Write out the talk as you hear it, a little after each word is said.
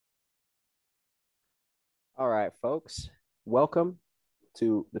All right, folks. Welcome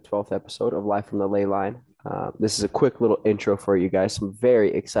to the 12th episode of Live from the Ley Line. This is a quick little intro for you guys. Some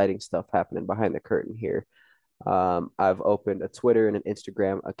very exciting stuff happening behind the curtain here. I've opened a Twitter and an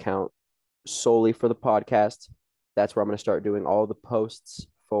Instagram account solely for the podcast. That's where I'm going to start doing all the posts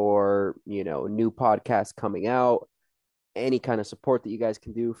for, new podcasts coming out, any kind of support that you guys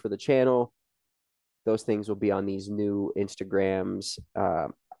can do for the channel. Those things will be on these new Instagrams.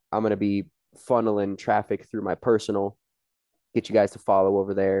 I'm going to be funneling traffic through my personal, get you guys to follow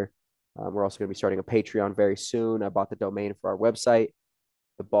over there. We're also going to be starting a Patreon very soon. I bought the domain for our website.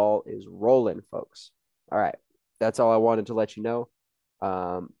 The ball is rolling, folks. All right. That's all I wanted to let you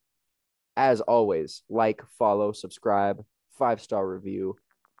know. As always, like, follow, subscribe, 5-star review,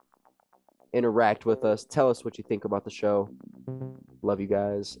 interact with us. Tell us what you think about the show. Love you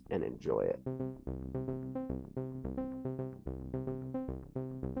guys and enjoy it.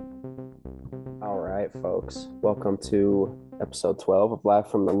 All right, folks. Welcome to episode 12 of Live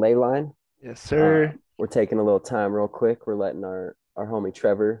from the Ley Line. Yes, sir. We're taking a little time real quick. We're letting our homie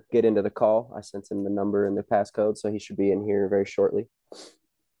Trevor get into the call. I sent him the number and the passcode, so he should be in here very shortly.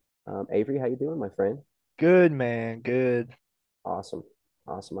 Avery, how you doing, my friend? Good, man. Good. Awesome.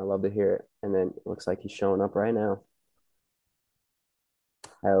 Awesome. I love to hear it. And then it looks like he's showing up right now.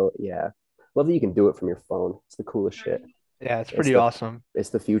 Hell yeah. Love that you can do it from your phone. It's the coolest shit. Yeah, it's It's pretty the awesome. it's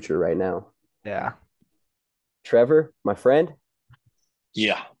the future right now. Yeah. Trevor, my friend,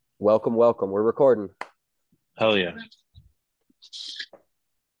 Yeah. welcome, welcome. We're recording. Hell yeah.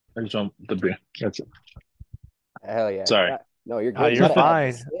 I just want the beer. That's it. Hell yeah. Sorry. No, you're Oh, good. You you're gotta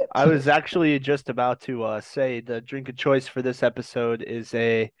add the fine. sips. I was actually just about to say the drink of choice for this episode is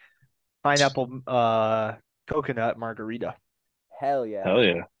a pineapple coconut margarita. Hell yeah. Hell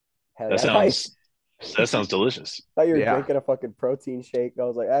yeah. Hell That yeah. sounds delicious. I thought you were Yeah. drinking a fucking protein shake. I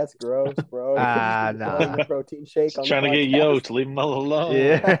was like, that's gross, bro. You're throwing Nah. your protein shake on the Trying to get podcast. yoked, leave him alone.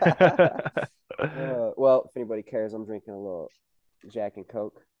 Yeah. Well, if anybody cares, I'm drinking a little Jack and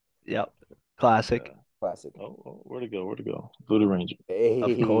Coke. Yep. Classic. Classic. Where to go? Where to go? Voodoo Ranger.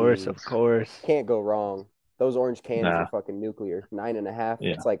 Of course, Hey, of course. can't go wrong. Those orange cans are Nah. fucking nuclear. 9.5.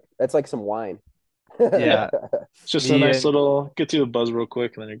 Yeah. That's like some wine. Yeah. It's just a Me nice and little get you a buzz real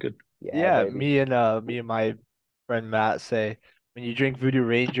quick and then you're good. Yeah, yeah, baby. me and my friend Matt say when you drink Voodoo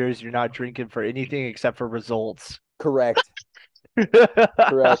Rangers, you're not drinking for anything except for results. Correct.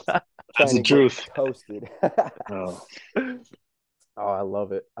 Correct. That's Trying the to get truth. toasted. Oh. Oh, I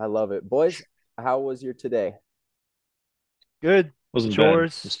love it. I love it. Boys, how was your today? Good. Wasn't bad.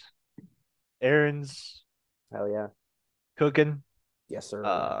 Chores, errands, Hell yeah. cooking. Yes,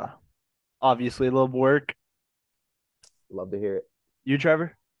 sir. Obviously a little work. Love to hear it. You,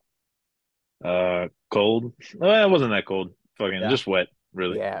 Trevor? Cold. Well, it wasn't that cold. Fucking Yeah. just wet,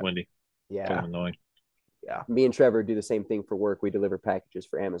 really. Yeah. Windy. Kind Yeah. of annoying. Yeah. Me and Trevor do the same thing for work. We deliver packages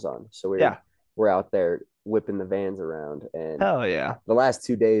for Amazon. So Yeah. we're out there whipping the vans around. And Hell yeah. the last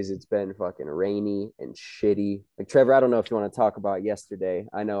 2 days, it's been fucking rainy and shitty. Like, Trevor, I don't know if you want to talk about yesterday.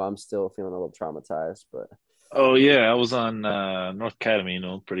 I know I'm still feeling a little traumatized, but Oh yeah, I was on North Academy,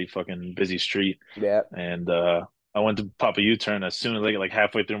 pretty fucking busy street. yeah. And I went to pop a U-turn. As soon as I get like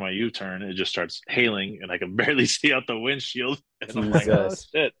halfway through my U-turn, it just starts hailing and I can barely see out the windshield. And I'm like, oh Jesus.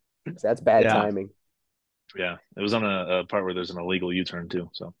 shit. That's bad Yeah. timing. Yeah. It was on a part where there's an illegal U-turn too.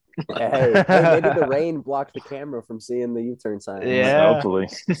 So Hey, maybe the rain blocked the camera from seeing the U-turn signs. Yeah. hopefully.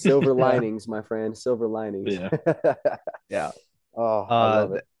 Silver Yeah. linings, my friend. Silver linings. Yeah. Yeah. Oh, I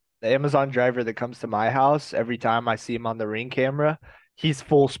love it. The Amazon driver that comes to my house, every time I see him on the ring camera, he's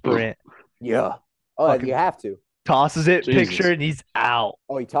full sprint. Yeah. Oh, Fucking you have to. tosses it, Jesus. picture, and he's out.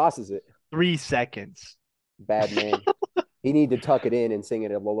 Oh, he tosses it. 3 seconds. Bad man. He need to tuck it in and sing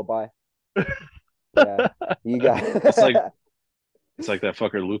it a lullaby. Yeah. You got It's like that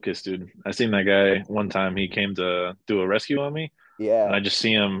fucker Lucas, dude. I seen that guy one time. He came to do a rescue on me, and yeah. I just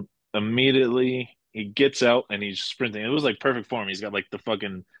see him immediately. He gets out and he's sprinting. It was like perfect form. He's got like the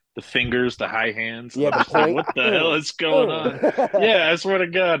fingers, the high hands. Yeah, I'm the just like, point. what the hell is going on? Yeah, I swear to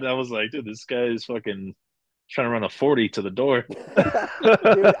God, I was like, dude, this guy is fucking trying to run a 40 to the door.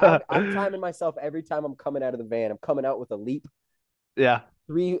 Dude, I'm timing myself every time I'm coming out of the van. I'm coming out with a leap, Yeah.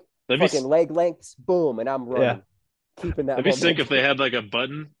 3 That'd be fucking leg lengths, boom, and I'm running. Yeah. Keeping that that'd be sick if momentum. they had like a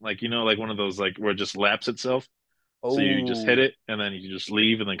button, like like one of those like where it just laps itself. So you just hit Oh, it and then you just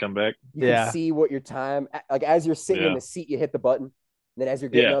leave and then come back. you can Yeah. see what your time, like as you're sitting in Yeah. the seat, you hit the button. And then as you're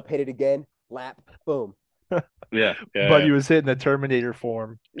getting Yeah. up, hit it again, lap, boom. Yeah. But Yeah. he was hitting the Terminator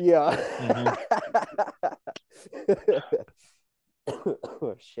form. Yeah. Mhm.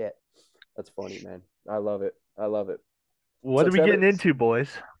 Oh, shit. That's funny, man. I love it. I love it. What So, are we Trevor, getting into, boys?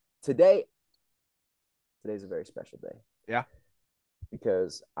 today today's a very special day. Yeah.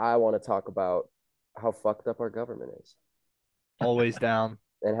 Because I want to talk about how fucked up our government is Always down.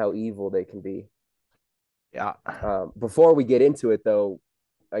 and how evil they can be. Yeah. Before we get into it, though,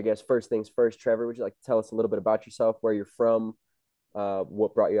 I guess first things first, Trevor, would you like to tell us a little bit about yourself, where you're from,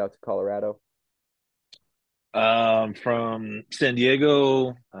 what brought you out to Colorado? From San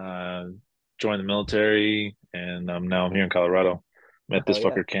Diego, joined the military, and now I'm here in Colorado. Met this Hell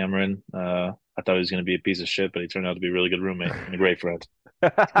yeah. fucker Cameron. I thought he was going to be a piece of shit, but he turned out to be a really good roommate and a great friend.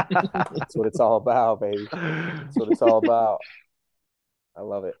 That's what it's all about, baby. That's what it's all about. I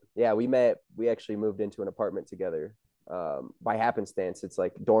love it. Yeah, we actually moved into an apartment together by happenstance. It's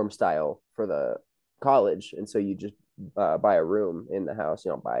like dorm style for the college. And so you just buy a room in the house.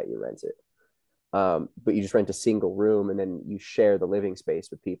 You don't buy it, you rent it. But you just rent a single room and then you share the living space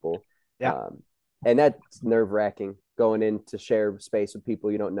with people. Yeah. And that's nerve wracking going in to share space with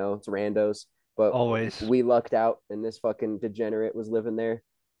people you don't know. It's randos. But Always. we lucked out and this fucking degenerate was living there.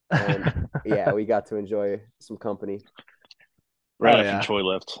 And yeah, we got to enjoy some company. Right Oh, after yeah. Troy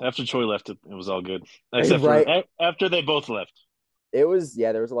left. After Troy left, it was all good. Except Right. for after they both left. It was,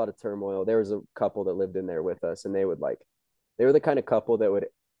 yeah, there was a lot of turmoil. There was a couple that lived in there with us, and they were the kind of couple that would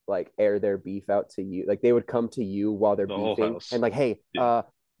like air their beef out to you. Like they would come to you while they're The whole beefing house. and like, hey, Yeah.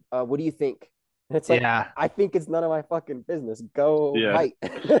 what do you think? And it's like, Yeah. I think it's none of my fucking business. Go Yeah. fight.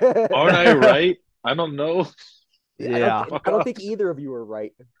 Aren't I right? I don't know. Yeah. Fuck I don't off. think either of you are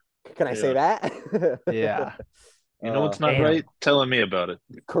right. Can I say Yeah. that? Yeah. You know what's not Damn. right? Telling me about it.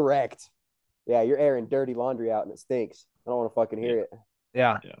 Correct. Yeah, you're airing dirty laundry out and it stinks. I don't want to fucking hear it.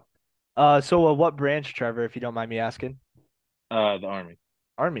 Yeah. Yeah. So what branch, Trevor, if you don't mind me asking? The Army.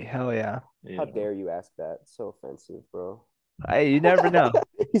 Army. Hell yeah. How Yeah. dare you ask that? It's so offensive, bro. Hey, you never know.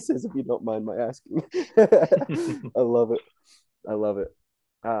 He says, if you don't mind my asking. I love it. I love it.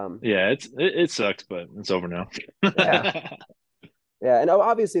 Yeah, it sucked, but it's over now. Yeah. Yeah, and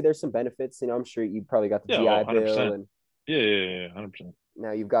obviously there's some benefits. You know, I'm sure you probably got the Yeah, GI oh, Bill, 100%. and Yeah, 100%.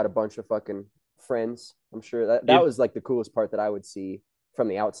 now you've got a bunch of fucking friends. I'm sure that Yep. was like the coolest part that I would see from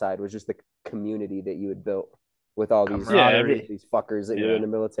the outside was just the community that you had built with all these Camaraderie. these fuckers that you're in Yeah. the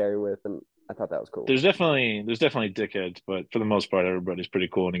military with, and I thought that was cool. There's definitely dickheads, but for the most part, everybody's pretty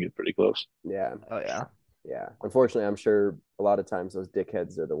cool and you get pretty close. Yeah, Oh yeah. yeah. Unfortunately, I'm sure a lot of times those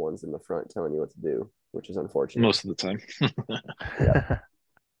dickheads are the ones in the front telling you what to do, which is unfortunate. Most of the time. Yeah.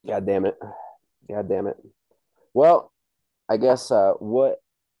 God damn it. God damn it. Well, I guess what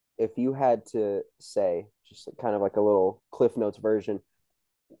if you had to say just kind of like a little Cliff Notes version,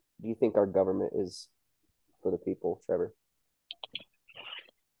 do you think our government is for the people, Trevor?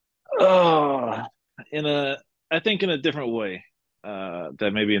 Oh, in a I think in a different way,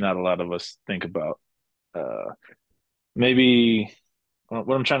 that maybe not a lot of us think about. Uh, maybe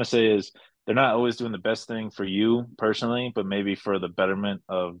what I'm trying to say is they're not always doing the best thing for you personally, but maybe for the betterment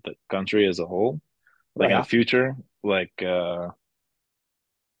of the country as a whole. Like in Right. the future, like going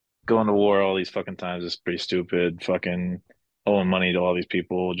to war all these fucking times is pretty stupid. Fucking owing money to all these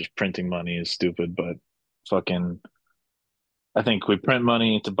people, just printing money is stupid, but fucking I think we print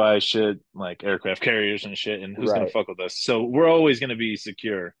money to buy shit like aircraft carriers and shit, and who's gonna Right. fuck with us? So we're always gonna be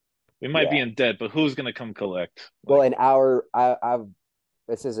secure. We might be Yeah. in debt, but who's gonna come collect? Well, Like, in I've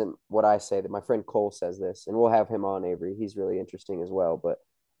this isn't what I say, that my friend Cole says this, and we'll have him on, Avery. He's really interesting as well. But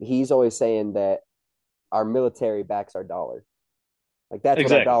he's always saying that our military backs our dollar. Like that's what our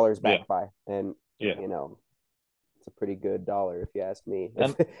exactly. dollar is Yeah, backed by. And yeah. you know, it's a pretty good dollar if you ask me.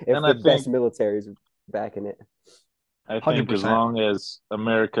 And If and the best military is backing it. I think as 100%. long as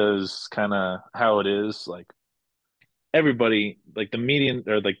America's kind of how it is, like everybody, like the median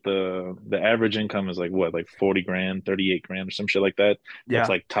or like the average income is like what, like 40 grand, 38 grand or some shit like that. That's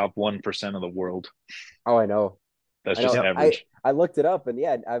Yeah. like top 1% of the world. Oh, I know. That's I just know. Yep. average. I looked it up, and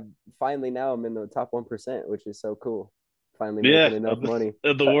yeah, I've finally now I'm in the top 1%, which is so cool. Finally Yeah, making enough money.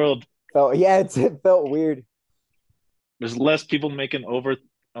 of the world. Felt yeah, it felt weird, There's less people making over.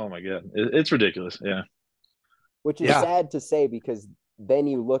 Oh my God, it's ridiculous. Yeah, which is Yeah. sad to say because then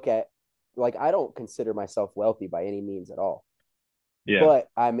you look at like I don't consider myself wealthy by any means at all, yeah, but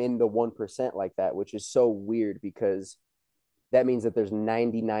I'm in the 1% like that, which is so weird because that means that there's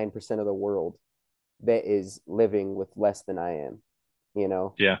 99% of the world that is living with less than I am, you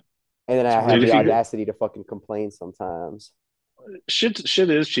know? yeah. And then It's I have Dude, the if really you audacity to fucking complain sometimes. shit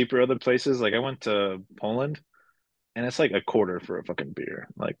is cheaper other places. Like I went to Poland, and it's like a quarter for a fucking beer.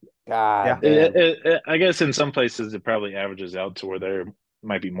 Like yeah. God damn. I guess in some places it probably averages out to where they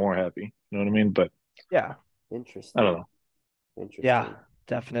might be more happy. You know what I mean? But Yeah. I don't Interesting. know. Yeah, Interesting.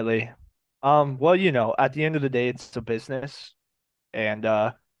 definitely. Well, at the end of the day, it's a business, and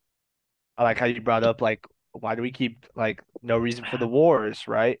I like how you brought up like why do we keep like no reason for the wars,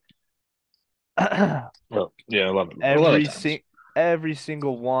 right? Well, yeah, a lot of Every times. sing every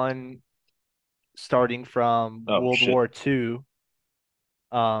single one starting from Oh World shit. War II.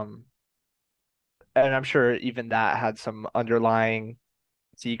 Um, and I'm sure even that had some underlying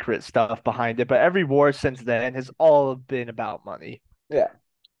secret stuff behind it. But every war since then has all been about money. Yeah,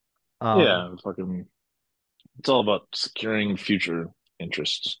 Um, Yeah, fucking. It's all about securing future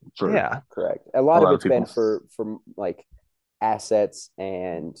interests for yeah, correct. A a lot of lot of it's been people. for like assets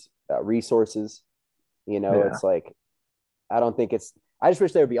and resources. Yeah, It's like I don't think it's. I just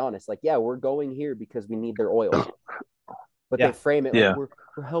wish they would be honest. Like, yeah, we're going here because we need their oil, but they yeah, frame it like yeah,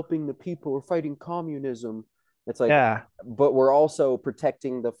 we're helping the people. We're fighting communism. It's like, yeah. but we're also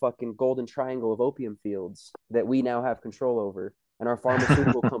protecting the fucking golden triangle of opium fields that we now have control over, and our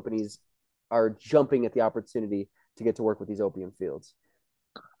pharmaceutical companies are jumping at the opportunity to get to work with these opium fields.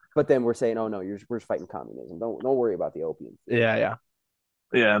 But then we're saying, oh no, we're just fighting communism. Don't worry about the opium fields. Yeah, yeah.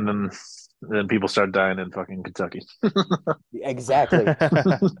 yeah. And then people start dying in fucking Kentucky. Exactly.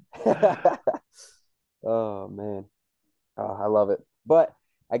 Oh man, oh, I love it. But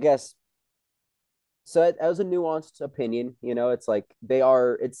I guess so. That was a nuanced opinion. It's like they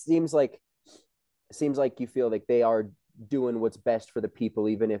are. It seems like you feel like they are doing what's best for the people,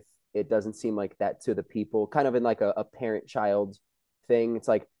 even if it doesn't seem like that to the people. Kind of in like a parent-child thing. It's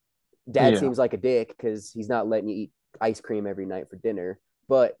like dad Yeah, seems like a dick because he's not letting you eat ice cream every night for dinner,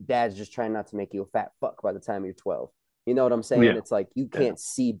 but dad's just trying not to make you a fat fuck by the time you're 12. You know what I'm saying? yeah, It's like you yeah, can't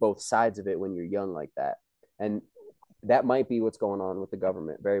see both sides of it when you're young like that. And that might be what's going on with the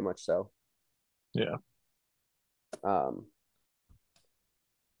government, very much so. yeah. Um,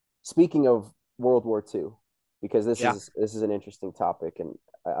 Speaking of World War II, because this Yeah. is this is an interesting topic, and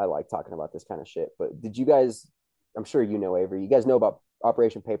I like talking about this kind of shit. But did you guys? I'm sure you know Avery. You guys know about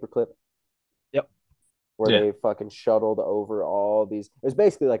Operation Paperclip, Yep. where Yeah. they fucking shuttled over all these. It was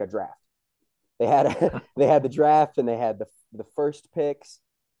basically like a draft. They had they had the draft and they had the first picks.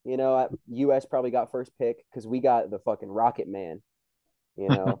 U.S. probably got first pick because we got the fucking Rocket Man. You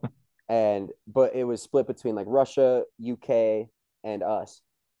know, but it was split between like Russia, UK, and us,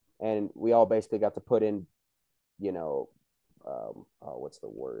 and we all basically got to put in, you know, what's the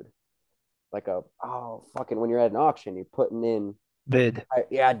word? Like fucking when you're at an auction, you're putting in, Bid.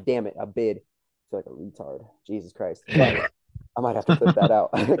 yeah, damn it, a bid. I feel like a retard. Jesus Christ. But I might have to clip that out.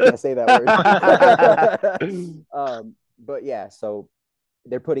 I can't say that word. But yeah, so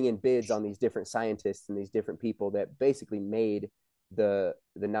they're putting in bids on these different scientists and these different people that basically made the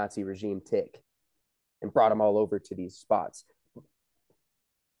Nazi regime tick and brought them all over to these spots.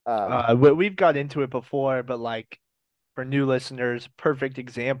 Um, We've got into it before, but like for new listeners, perfect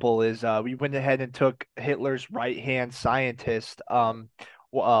example is we went ahead and took Hitler's right-hand scientist, Werner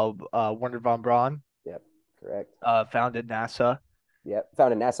von Braun, yep, correct. founded NASA. Yep,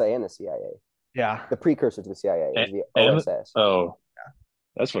 found in NASA and the CIA. Yeah. The precursor to the CIA And, is the and OSS. oh,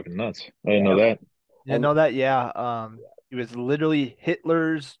 that's fucking nuts. I didn't know Yeah, Yep. that. You and know that? Yeah. He was literally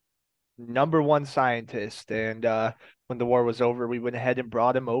Hitler's number one scientist, and when the war was over, we went ahead and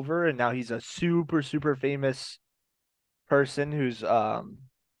brought him over, and now he's a super, super famous person who's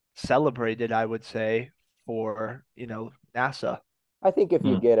celebrated, I would say, for NASA. I think if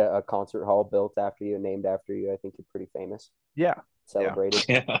you Hmm. get a concert hall built after you, named after you, I think you're pretty famous, Yeah. Yeah. celebrated.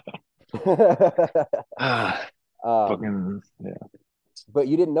 Yeah. Ah, um, fucking yeah. but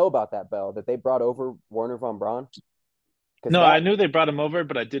you didn't know about that, Bell, that they brought over Werner von Braun because No, I that, knew they brought him over,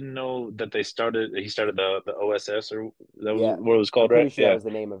 but I didn't know that he started the OSS, or that was yeah, what it was I'm called, pretty right? sure that Yeah. was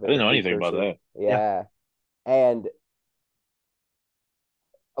the name of I it, didn't the know anything about precursor. that. Yeah. Yeah, and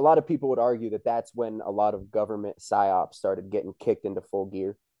a lot of people would argue that that's when a lot of government psyops started getting kicked into full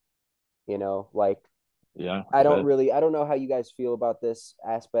gear. Like Yeah, I I don't bet. really, I don't know how you guys feel about this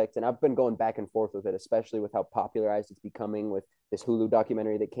aspect, and I've been going back and forth with it, especially with how popularized it's becoming with this Hulu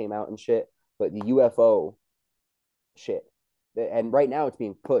documentary that came out and shit. But the UFO shit, and right now it's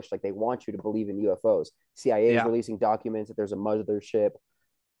being pushed like they want you to believe in UFOs. CIA is Yeah. releasing documents that there's a mothership.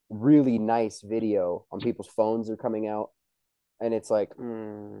 Really nice video on people's phones are coming out, and it's like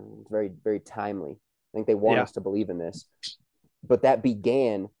it's very very timely. I think they want Yeah. us to believe in this, but that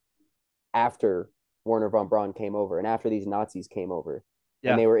began after Werner von Braun came over and after these Nazis came over, and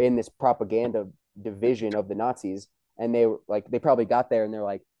Yeah. they were in this propaganda division of the Nazis, and they were like they probably got there and they're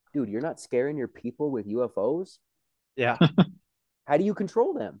like, dude, you're not scaring your people with UFOs. Yeah. How do you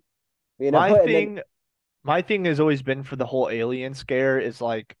control them? My And then thing, my thing has always been for the whole alien scare is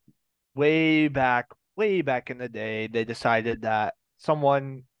like way back in the day, they decided that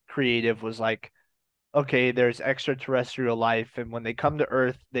someone creative was like, okay, there's extraterrestrial life, and when they come to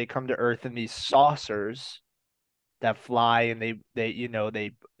Earth in these saucers that fly, and they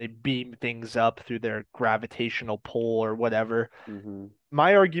beam things up through their gravitational pull or whatever. Mm-hmm.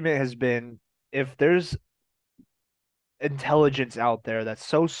 My argument has been, if there's intelligence out there that's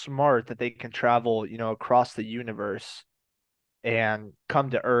so smart that they can travel, across the universe and come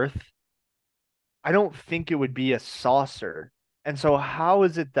to Earth, I don't think it would be a saucer. And so how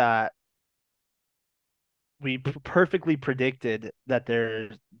is it that we perfectly predicted that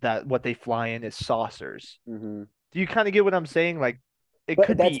what they fly in is saucers? Mm-hmm. Do you kind of get what I'm saying? Like it But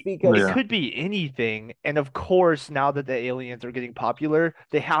could that's be it because Yeah. could be anything. And of course, now that the aliens are getting popular,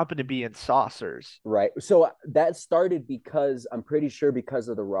 they happen to be in saucers. right. So that started because I'm pretty sure because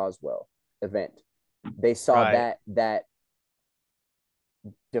of the Roswell event. They saw Right. that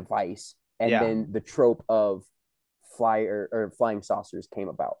device, and Yeah. then the trope of flyer or flying saucers came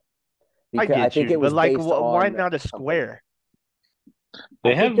about. I Because I get think you, it but was like based why on not a something. square? I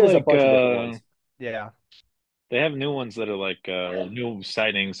They think have there's a like bunch of different ones. Yeah. they have new ones that are like new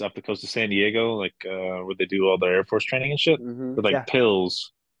sightings off the coast of San Diego, like where they do all their Air Force training and shit. Hmm. With like Yeah.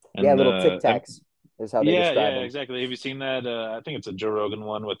 pills Yeah, and little tic tacs is how they yeah, describe yeah, them. exactly. Have you seen that? I think it's a Joe Rogan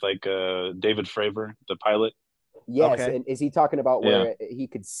one with like David Fravor, the pilot. Yes, Okay. and is he talking about Yeah. where he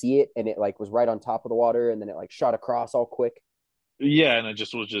could see it and it like was right on top of the water and then it like shot across all quick? Yeah, and it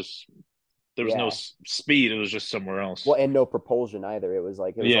just was just there was no Yeah. speed, it was just somewhere Well, else. and no propulsion either. It was Yeah,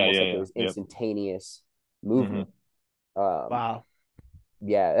 almost yeah, like it yeah. was Yep. instantaneous Hmm. movement. Um, Wow.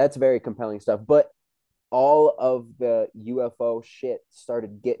 yeah, that's very compelling stuff. But all of the UFO shit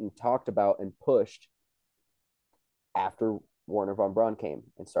started getting talked about and pushed after Warner von Braun came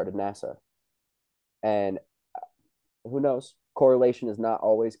and started NASA. And who knows? Correlation is not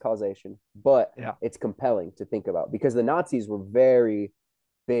always causation, but Yeah. it's compelling to think about because the Nazis were very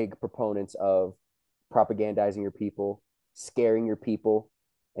big proponents of propagandizing your people, scaring your people,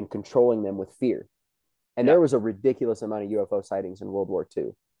 and controlling them with fear. And Yeah. there was a ridiculous amount of UFO sightings in World War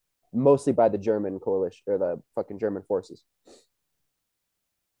II, mostly by the German coalition or the fucking German forces.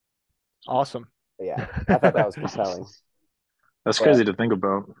 Awesome. But yeah, I thought that was compelling. That's But crazy to think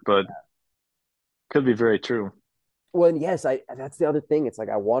about, but could be very true. well, and yes, I that's the other thing. It's like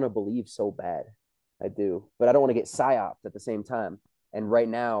I want to believe so bad, I do, but I don't want to get psyoped at the same time. And right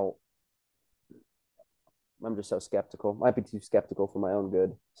now, I'm just so skeptical. Might be too skeptical for my own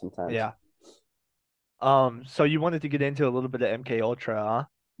good sometimes. Yeah. So you wanted to get into a little bit of MK Ultra, huh?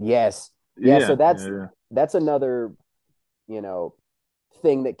 Yes, yeah. So Yeah, yeah, yeah. that's another you know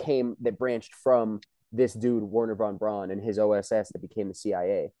thing that branched from this dude Warner von Braun and his OSS that became the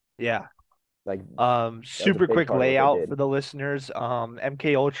CIA. Yeah. Like that was a Super big quick part of what they layout did. for the listeners.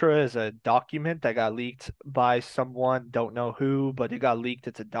 MK Ultra is a document that got leaked by someone, don't know who, but it got leaked.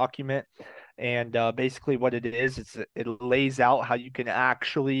 It's a document. And basically what it is, it lays out how you can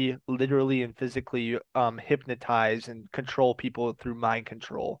actually literally and physically hypnotize and control people through mind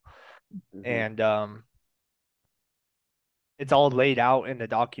control. Hmm. And it's all laid out in the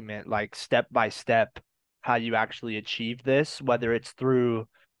document, like step by step, how you actually achieve this, whether it's through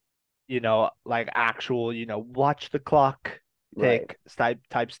like actual, watch the clock Right. tick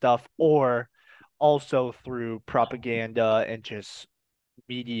type stuff, or also through propaganda and just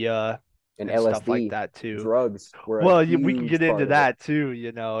media And and stuff like LSD, that too. drugs were a Well, we can huge get into part of it. that too,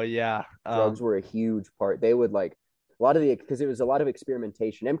 yeah. Drugs were a huge part. They would like a lot of the because it was a lot of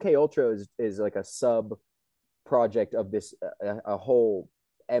experimentation. MK Ultra is like a sub project of this a whole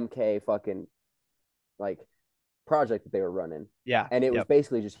MK fucking like project that they were running, Yeah, and it was yep,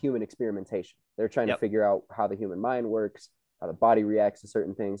 basically just human experimentation. They're trying to yep, figure out how the human mind works, how the body reacts to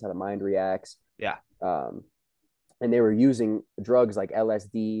certain things, how the mind reacts, yeah, um, and they were using drugs like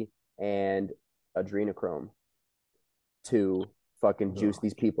LSD and adrenochrome to fucking juice Oh,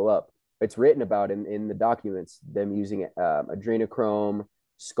 these people up. It's written about in the documents them using adrenochrome,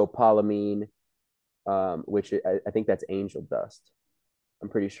 scopolamine, which I think that's angel dust. I'm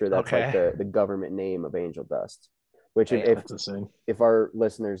pretty sure that's like okay. the government name of angel dust. Which Damn. that's insane. if our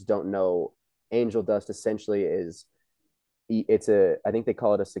listeners don't know, angel dust essentially is it's a I think they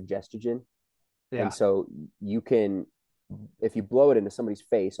call it a suggestogen, and Yeah, so you can if you blow it into somebody's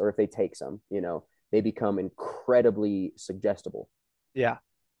face or if they take some, they become incredibly suggestible. yeah,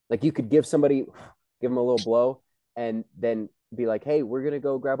 Like you could give them a little blow, and then be like, "Hey, we're gonna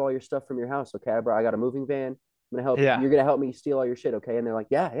go grab all your stuff from your house, okay, bro? I got a moving van. I'm gonna help. yeah, You're gonna help me steal all your shit, okay?" And they're like,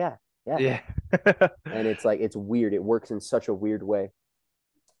 "Yeah, yeah, yeah." yeah. And it's like it's weird. It works in such a weird way.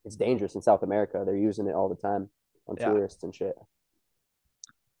 It's dangerous in South America. They're using it all the time on Yeah, tourists and shit.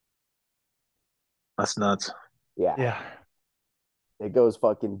 That's nuts. Yeah, yeah. it goes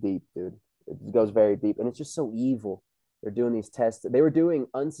fucking deep, dude. It goes very deep, and it's just so evil. They're doing these tests. They were doing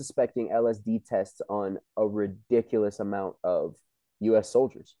unsuspecting LSD tests on a ridiculous amount of U.S.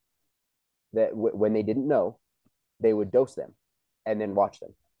 soldiers. That when they didn't know, they would dose them, and then watch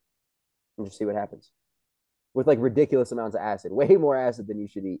them and just see what happens with like ridiculous amounts of acid, way more acid than you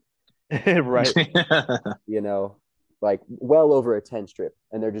should eat. Right. You know, like well over a 10 strip,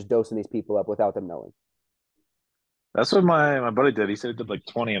 and they're just dosing these people up without them knowing. That's what my buddy did. He said he did like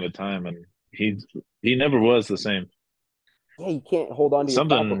 20 at a time, and he never was the same. Yeah, you can't hold on to your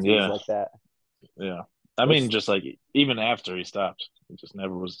Something, faculties yeah, like that. yeah. I mean, There's just like even after he stopped, it just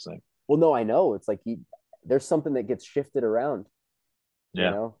never was the same. well, no, I know. It's like there's something that gets shifted around. You Yeah.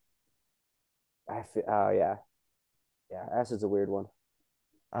 know, I feel. Oh yeah, yeah. Acid's a weird one.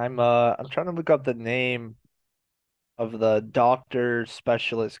 I'm trying to look up the name of the doctor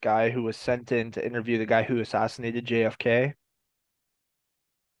specialist guy who was sent in to interview the guy who assassinated JFK.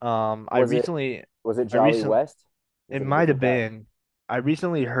 I Was it recently was it I Jolly recent West? Was it it a might have different guy? been. I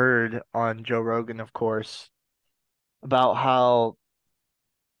recently heard on Joe Rogan, of course, about how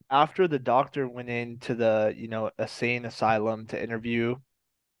after the doctor went into the, insane asylum to interview,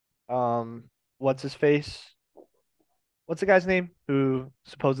 um, what's his face? What's the guy's name who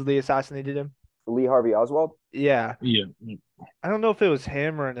supposedly assassinated him? Lee Harvey Oswald? Yeah. Yeah. I don't know if it was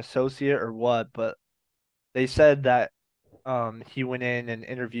him or an associate or what, but they said that he went in and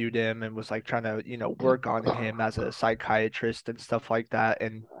interviewed him and was like trying to, work on him as a psychiatrist and stuff like that.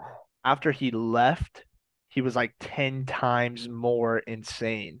 And after he left, he was like 10 times more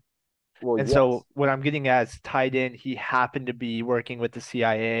insane. Well, And yes. so what I'm getting at is tied in, he happened to be working with the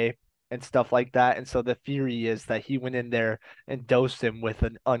CIA and stuff like that. And so the theory is that he went in there and dosed him with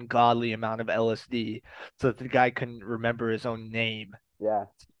an ungodly amount of LSD so that the guy couldn't remember his own name, Yeah,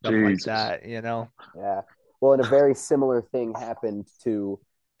 stuff like Jesus. that. yeah. Well, and a very similar thing happened to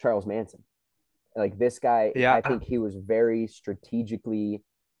Charles Manson. Like this guy, I Yeah. think he was very strategically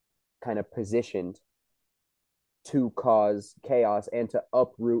kind of positioned to cause chaos and to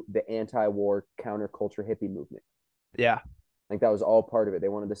uproot the anti-war counterculture hippie movement. Yeah. Like that was all part of it. They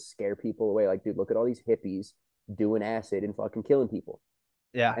wanted to scare people away. Like, dude, look at all these hippies doing acid and fucking killing people.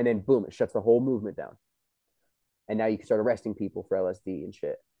 Yeah. And then boom, it shuts the whole movement down. And now you can start arresting people for LSD and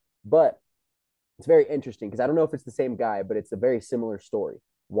shit. But it's very interesting because I don't know if it's the same guy, but it's a very similar story.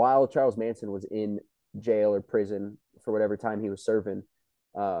 While Charles Manson was in jail or prison for whatever time he was serving,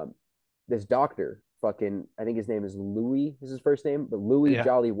 um, this doctor, fucking, I think his name is Louis, is his first name, but Louis Yeah.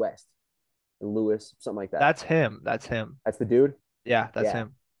 Jolly West, Lewis, something like that. That's him. That's him. That's the dude. Yeah, that's Yeah,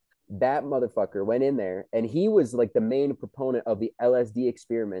 him. that motherfucker went in there, and he was like the main proponent of the LSD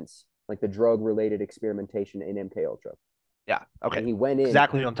experiments, like the drug related experimentation in MK Ultra. Yeah. And Okay. he went in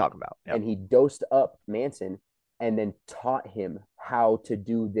Exactly what I'm talking about. Yeah. and he dosed up Manson and then taught him how to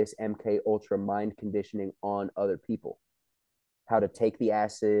do this MK Ultra mind conditioning on other people. How to take the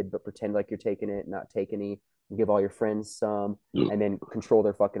acid, but pretend like you're taking it, not take any, and give all your friends some, and then control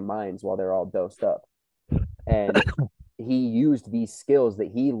their fucking minds while they're all dosed up. And he used these skills that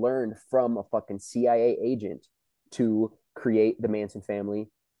he learned from a fucking CIA agent to create the Manson family,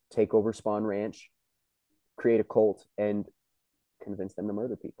 take over Spawn Ranch, create a cult, and convince them to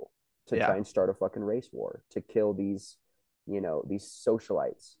murder people, to try Yeah. and start a fucking race war, to kill these, these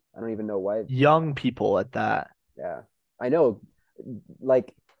socialites. I don't even know why. Young people at that. Yeah, I know,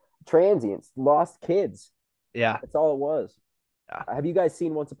 like transients, lost kids. Yeah. That's all it was. Yeah. Have you guys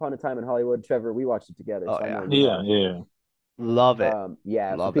seen Once Upon a Time in Hollywood, Trevor? We watched it together, Oh so I know yeah. you Yeah, have. yeah. Love it.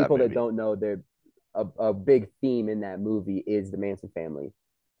 Yeah, for Love that people that movie. don't know, there a big theme in that movie is the Manson family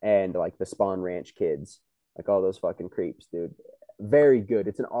and like the Spawn Ranch kids, like all those fucking creeps, dude. Very good.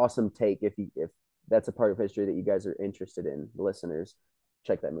 It's an awesome take if that's a part of history that you guys are interested in, listeners.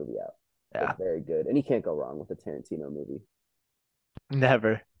 Check that movie out. It's Yeah. very good, and you can't go wrong with a Tarantino movie.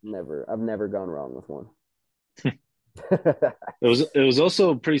 Never. Never, I've never gone wrong with one. It was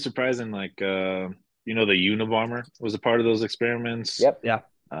also pretty surprising, like the Unabomber was a part of those experiments. Yep. Yeah.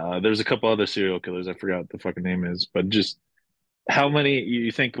 There's a couple other serial killers, I forgot what the fucking name is, but just how many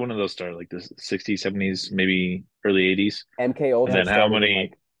you think one of those started, like the 60s, 70s, maybe early 80s? MK And Ultra then how started in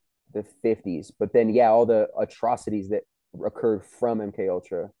many, like the 50s, but then yeah, all the atrocities that occurred from MK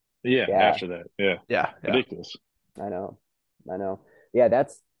Ultra. yeah, Yeah, after that. Yeah. Yeah. Yeah. Ridiculous. I know. I know. Yeah,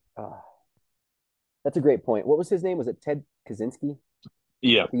 uh, that's a great point. What was his name? Was it Ted Kaczynski? Is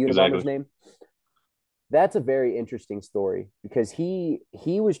Yeah, that the Unabomber's exactly. name? That's a very interesting story because he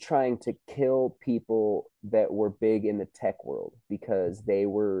was trying to kill people that were big in the tech world because they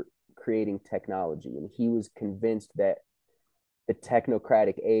were creating technology, and he was convinced that the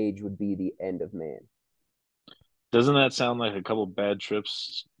technocratic age would be the end of man. Doesn't that sound like a couple bad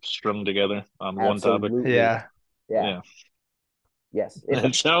trips strung together on one topic? Absolutely. Yeah. Yeah. Yeah. Yes. If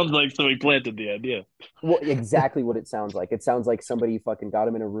It sounds like somebody planted the idea. well, exactly what it sounds like. It sounds like somebody fucking got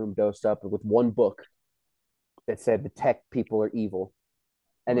him in a room dosed up with one book that said the tech people are evil,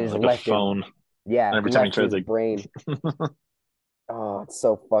 and then just Like a left him. phone. Yeah, Every time he left tries his to brain. Oh, it's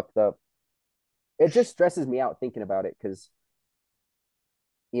so fucked up. It just stresses me out thinking about it because,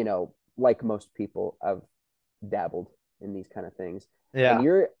 like most people, I've dabbled in these kind of things, and Yeah.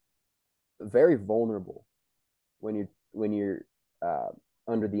 you're very vulnerable when you're uh,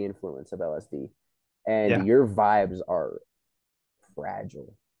 under the influence of LSD, and Yeah. your vibes are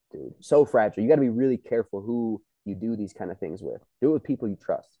fragile, dude. So fragile. You got to be really careful who you do these kind of things with. Do it with people you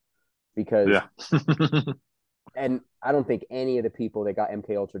trust, because Yeah. and I don't think any of the people that got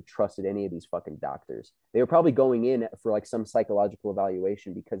MKUltra trusted any of these fucking doctors. They were probably going in for like some psychological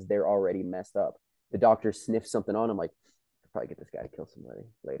evaluation because they're already messed up. The doctor sniffs something on him, like, I'll probably get this guy to kill somebody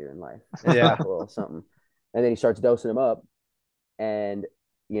later in life. Yeah. A little something. And then he starts dosing him up. And,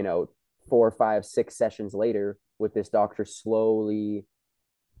 you know, 4, 5, 6 sessions later, with this doctor slowly,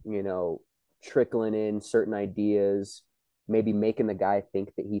 you know, trickling in certain ideas, maybe making the guy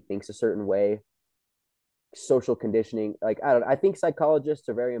think that he thinks a certain way, social conditioning. Like, I don't, I think psychologists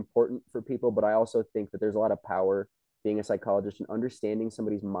are very important for people, but I also think that there's a lot of power being a psychologist and understanding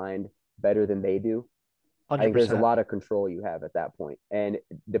somebody's mind better than they do. I think there's a 100%. lot of control you have at that point, and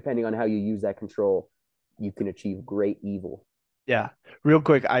depending on how you use that control, you can achieve great evil. Yeah. Real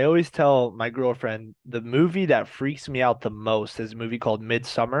quick, I always tell my girlfriend the movie that freaks me out the most is a movie called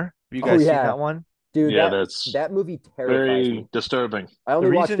Midsummer. Have you Oh guys seen yeah, that one? dude, Yeah, that that's that movie terrifies me. very disturbing. I The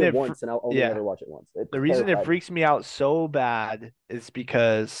only watched reason it it, once, and I'll only yeah, ever watch it once. It the reason it terrified me. freaks me out so bad is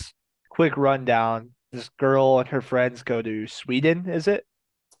because, quick rundown, this girl and her friends go to Sweden, is it?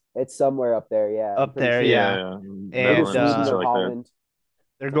 It's somewhere up there. Yeah, I'm Up pretty there, sure. yeah. Yeah, Either And Netherlands Sweden and or shit like that. Holland,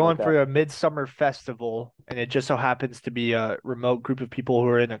 they're something like going that. for a midsummer festival, and it just so happens to be a remote group of people who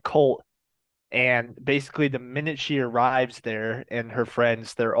are in a cult. And basically, the minute she arrives there and her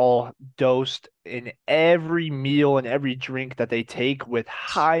friends, they're all dosed in every meal and every drink that they take with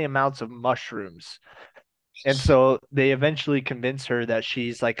high amounts of mushrooms. And so they eventually convince her that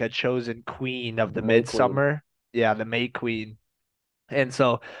she's like a chosen queen of The the May Queen. midsummer. Yeah, the May Queen. And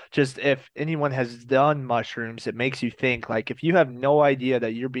so just if anyone has done mushrooms, it makes you think like if you have no idea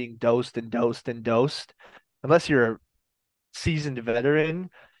that you're being dosed and dosed and dosed, unless you're a seasoned veteran,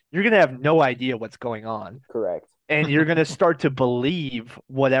 you're gonna have no idea what's going on. Correct. And you're gonna start to believe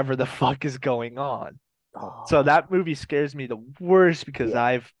whatever the fuck is going on. So Oh, that movie scares me the worst because yeah.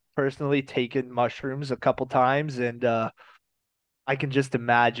 I've personally taken mushrooms a couple times and I can just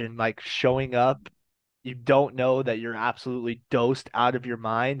imagine like showing up. You don't know that you're absolutely dosed out of your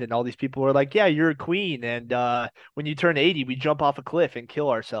mind, and all these people are like, "Yeah, you're a queen, and when you turn 80, we jump off a cliff and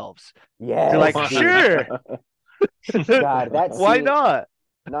kill ourselves." You're Yes, like, dude. "Sure, God, that why scene, not?"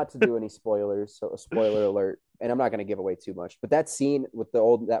 not to do any spoilers, so a spoiler alert, and I'm not going to give away too much, but that scene with the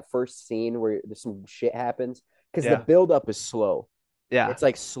old, that first scene where there's some shit happens, because the Yeah, build up is slow. yeah. It's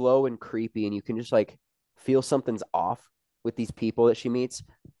like slow and creepy, and you can just like feel something's off with these people that she meets.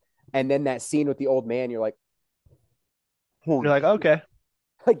 And then that scene with the old man, you're like, You're holy like, shit. okay,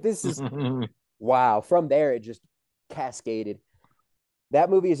 Like, this is wow. From there, it just cascaded. That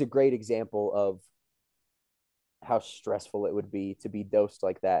movie is a great example of how stressful it would be to be dosed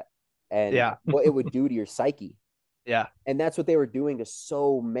like that and yeah, what it would do to your psyche. yeah. And that's what they were doing to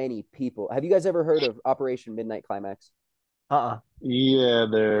so many people. Have you guys ever heard of Operation Midnight Climax? Uh-uh. Yeah,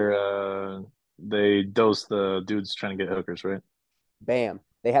 they dose the dudes trying to get hookers, right? Bam.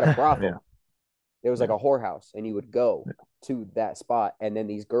 They had a Yeah, brothel. It was like yeah. a whorehouse, and you would go to that spot, and then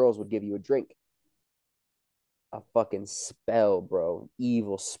these girls would give you a drink. A fucking spell, bro.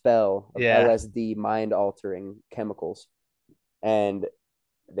 Evil spell of Yeah, LSD, mind altering chemicals. And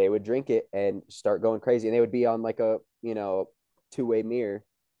they would drink it and start going crazy. And they would be on like a, two-way mirror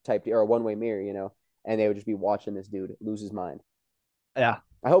type or a one-way mirror, and they would just be watching this dude lose his mind. yeah.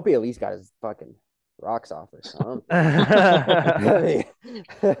 I hope he at least got his fucking rocks off or something. I I mean,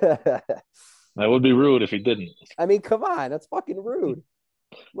 That would be rude if he didn't. come on, that's fucking rude.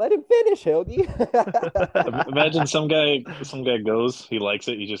 Let him finish, Hildy. Imagine some guy goes, he likes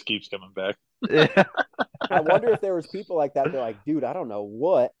it, he just keeps coming back. Yeah. I wonder if there was people like that. They're like, dude, I don't know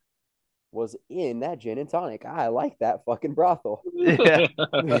what was in that gin and tonic. I like that fucking brothel. Yeah.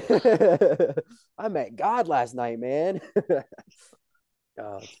 I met God last night, man.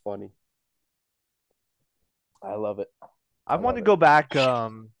 Oh, it's funny. I love it. I I want love to it. go back.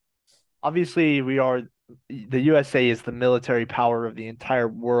 Obviously the USA is the military power of the entire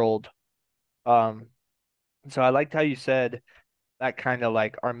world. Um, So I liked how you said that kind of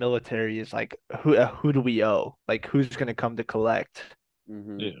like our military is like who do we owe? Like who's gonna come to collect?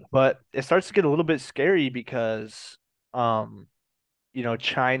 Hmm. Yeah. But it starts to get a little bit scary because um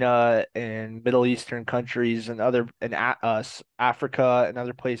China and Middle Eastern countries and Africa and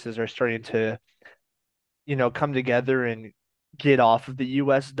other places are starting to, come together and get off of the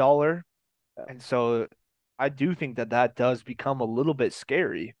US dollar. Yeah, And so I do think that that does become a little bit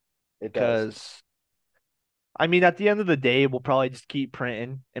scary it does. because I mean, at the end of the day, we'll probably just keep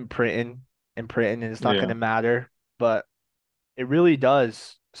printing and printing and printing, and it's not going Yeah. to matter. But it really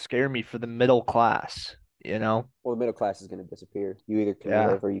does scare me for the middle class, you know? Well, the middle class is going to disappear. You either can Yeah,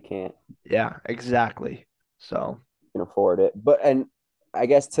 live or you can't. yeah, exactly. So, You can afford it. But and I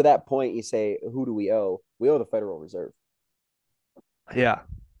guess to that point, you say, who do we owe? We owe the Federal Reserve. yeah,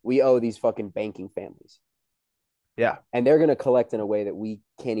 We owe these fucking banking families, yeah, and they're going to collect in a way that we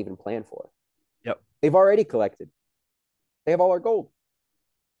can't even plan for. yep, They've already collected. They have all our gold.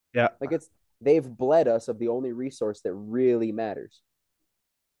 yeah, Like they've bled us of the only resource that really matters,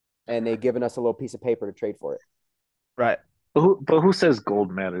 and they've given us a little piece of paper to trade for it. right. But who says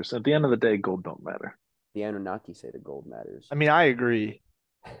gold matters? At the end of the day, gold don't matter. The Anunnaki say the gold matters. I mean, I agree.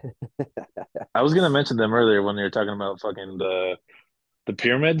 I was gonna mention them earlier when they were talking about fucking the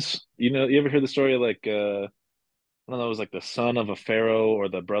pyramids. You ever hear the story of like I don't know, it was like the son of a pharaoh or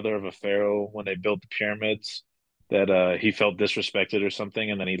the brother of a pharaoh when they built the pyramids that he felt disrespected or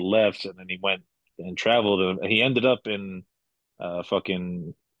something, and then he left and then he went and traveled and he ended up in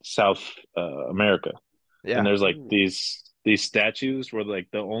fucking South America. And Yeah, there's like Mm. these statues where like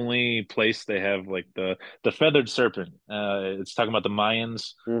the only place they have like the feathered serpent. It's talking about the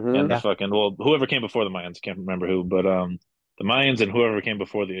Mayans and the Mm-hmm. yeah, fucking well whoever came before the Mayans, can't remember who, but the Mayans and whoever came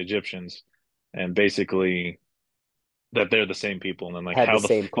before the Egyptians, and basically that they're the same people, and then like Had the how the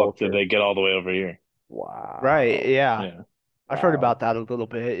same fuck did culture. they get all the way over here? right. Wow. Yeah, Yeah, I've heard Wow. about that a little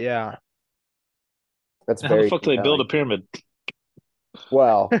bit. Yeah. That's how the very fuck do they build a compelling. pyramid?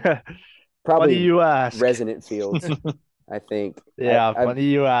 Well, Funny probably you ask. resonant fields, I think. Yeah, I funny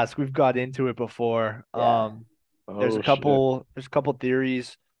you ask. We've got into it before. yeah. Oh shit! There's a couple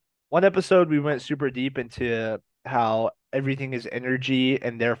theories. One episode we went super deep into how everything is energy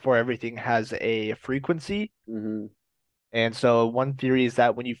and therefore everything has a frequency. Mm-hmm. And so one theory is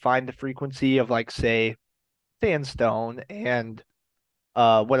that when you find the frequency of like say sandstone and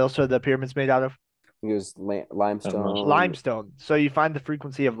what else are the pyramids made out of? It was Not much. limestone. Limestone. So you find the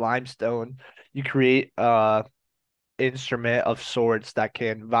frequency of limestone, you create instrument of sorts that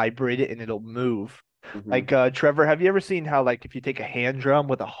can vibrate it and it'll move. Mm-hmm. Like Trevor, have you ever seen how like if you take a hand drum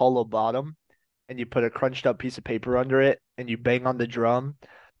with a hollow bottom and you put a crunched up piece of paper under it and you bang on the drum,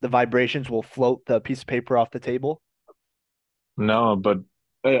 the vibrations will float the piece of paper off the table? No, but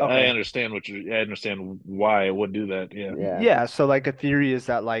I Okay. understand I understand why it would do that. Yeah. Yeah. Yeah, so like a theory is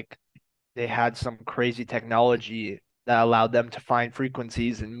that like they had some crazy technology that allowed them to find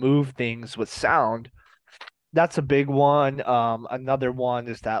frequencies and move things with sound. That's a big one. Another one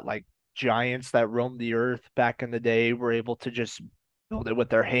is that like giants that roamed the earth back in the day were able to just build it with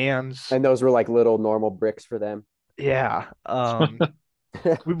their hands. And those were like little normal bricks for them. Yeah.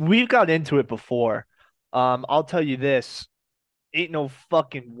 We've got into it before. I'll tell you this, ain't no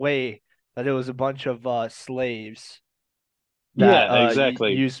fucking way that it was a bunch of slaves that Yeah,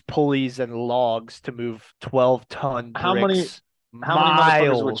 exactly. use pulleys and logs to move 12-ton How many bricks how many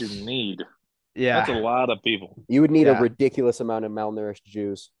motherfuckers would you miles. need? That's a Yeah. lot of people. You would need a Yeah. ridiculous amount of malnourished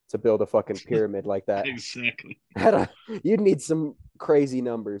Jews to build a fucking pyramid like that. Exactly. You'd need some crazy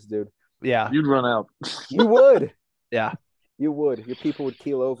numbers, dude. Yeah. You'd run out. You would. Yeah. You would. Your people would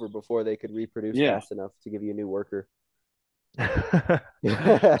keel over before they could reproduce Yeah. fast enough to give you a new worker.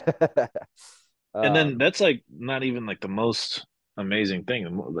 And then um, that's like not even like the most amazing thing.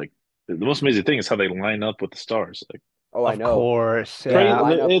 Like the most amazing thing is how they line up with the stars. Like oh, I Of know. course. They have to Yeah.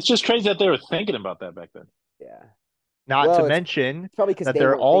 line up. it's just crazy that they were thinking about that back then. Yeah. Not to Well, mention it's probably because that they they're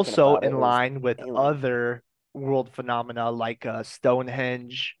weren't thinking also about it. in It was line with alien. other world phenomena like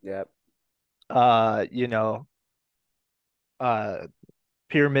Stonehenge, Yep. uh, you know, uh,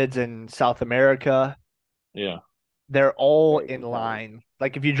 pyramids in South America. Yeah. They're all Very in compelling. line.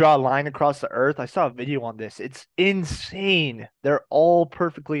 Like if you draw a line across the earth, I saw a video on this. It's insane. They're all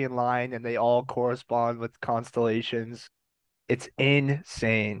perfectly in line and they all correspond with constellations. It's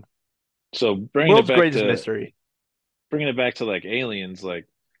insane. So World's greatest mystery. bringing it back to like aliens, like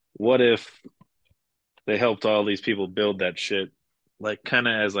what if they helped all these people build that shit, like kind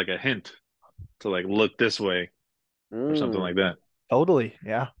of as like a hint to like look this way or something Mm, like that. Totally.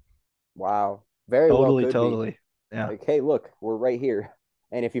 Yeah. wow. Very well Totally, could be. totally. Yeah. Like, hey, look, we're right here.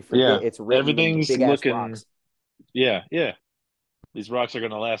 And if you forget, Yeah, it's written in everything's big ass looking rocks. Yeah, yeah. These rocks are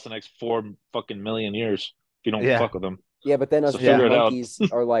gonna last the next 4 fucking million years if you don't Yeah. fuck with them. Yeah, but then us So big Yeah. figure it out. monkeys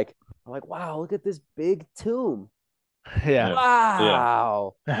are like, wow, look at this big tomb. Yeah. Yeah, yeah.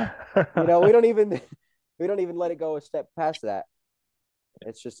 Wow. You know, we don't even we don't even let it go a step past that.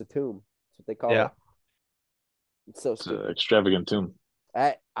 It's just a tomb. That's what they call Yeah. it. It's so It's an stupid. extravagant tomb.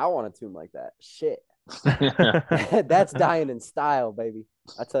 I want a tomb like that. Shit. Yeah. That's dying in style, baby.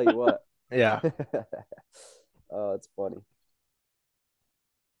 I tell you what. Yeah. Oh, it's funny.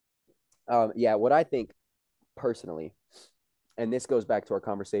 Yeah, what I think personally, and this goes back to our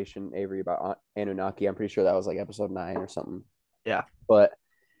conversation, Avery, about Anunnaki. I'm pretty sure that was like episode 9 or something. Yeah. But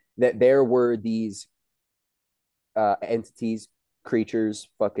that there were these entities, creatures,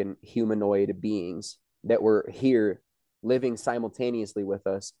 fucking humanoid beings that were here living simultaneously with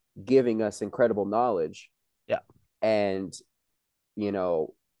us, giving us incredible knowledge. Yeah. And, you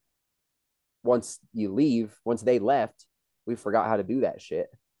know, once they left, we forgot how to do that shit.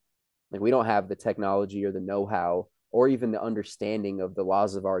 Like, we don't have the technology or the know how or even the understanding of the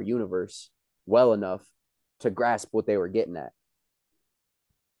laws of our universe well enough to grasp what they were getting at,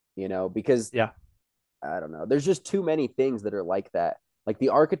 because Yeah. I don't know. There's just too many things that are like that. Like the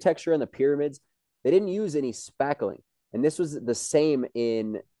architecture and the pyramids, they didn't use any spackling. And this was the same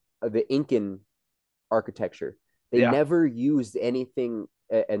in the Incan architecture. They Yeah. never used anything,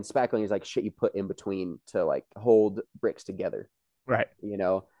 and spackling is like shit you put in between to like hold bricks together, Right. you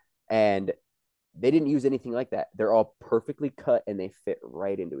know? And they didn't use anything like that. They're all perfectly cut and they fit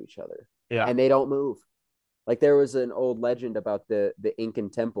right into each other. Yeah. And they don't move. Like there was an old legend about the Incan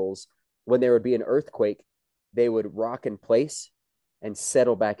temples. When there would be an earthquake, they would rock in place and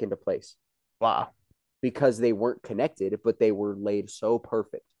settle back into place Wow. because they weren't connected, but they were laid so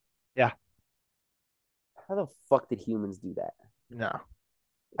perfect. Yeah. How the fuck did humans do that? No.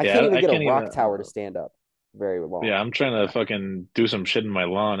 I Yeah, can't even I get a can't even. rock tower to stand up very long. Yeah, I'm trying to fucking do some shit in my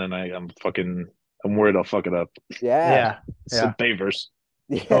lawn, and I'm worried I'll fuck it up. Yeah. Yeah. Some Yeah. pavers.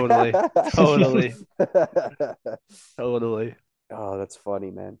 Totally. Yeah. Totally. Totally. Oh, that's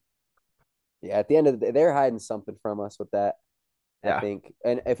funny, man. Yeah, at the end of the day, they're hiding something from us with that, I Yeah. think.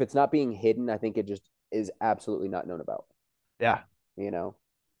 And if it's not being hidden, I think it just is absolutely not known about, Yeah. you know,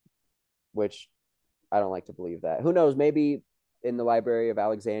 which I don't like to believe that. Who knows? Maybe in the Library of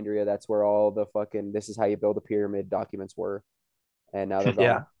Alexandria, that's where all the fucking this is how you build a pyramid documents were, and now they're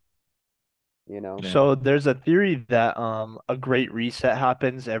Yeah. gone, you know? Yeah. So there's a theory that a great reset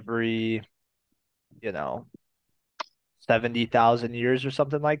happens every, you know, 70,000 years or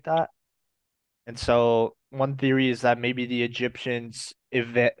something like that. And so one theory is that maybe the Egyptians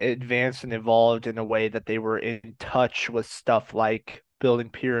advanced and evolved in a way that they were in touch with stuff like building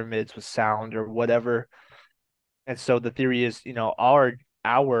pyramids with sound or whatever. And so the theory is,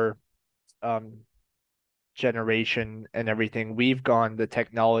 our um generation and everything, we've gone the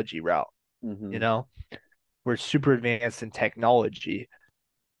technology route, you Mm-hmm. know? We're super advanced in technology,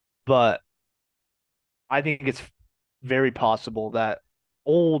 but I think it's very possible that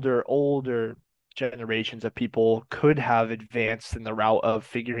older generations of people could have advanced in the route of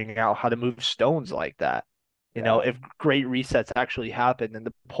figuring out how to move stones like that. Yeah. If great resets actually happen and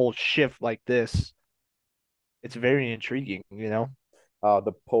the poles shift like this, it's very intriguing.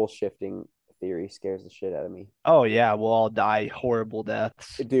 The pole shifting theory scares the shit out of me. Oh yeah, we'll all die horrible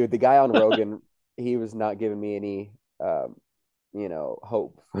deaths. Dude, the guy on Rogan, he was not giving me any,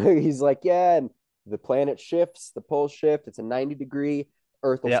 hope. He's like, yeah, and the planet shifts, the poles shift. It's a 90-degree.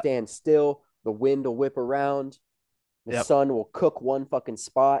 Earth will Yep, stand still. The wind will whip around. The yep, sun will cook one fucking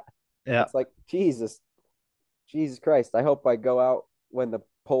spot. yep. It's like, Jesus Christ. I hope I go out when the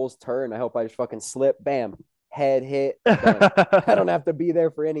poles turn. I hope I just fucking slip, bam, head hit, done. I don't have to be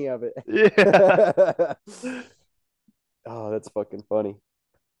there for any of it. Yeah. Oh, that's fucking funny.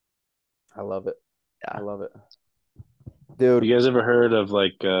 I love it. I Yeah. love it. Dude. You guys ever heard of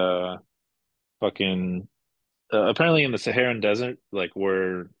like fucking apparently in the Saharan desert, like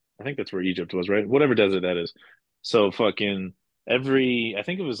where I think that's where Egypt was, right? Whatever desert that is. So fucking every I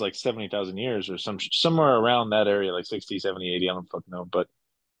think it was like 70,000 years or somewhere around that area, like 60, 70, 80. I don't fucking know. But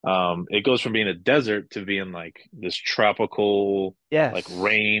it goes from being a desert to being like this tropical, like Yes.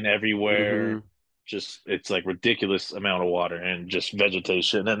 rain everywhere. Mm-hmm. Just it's like ridiculous amount of water and just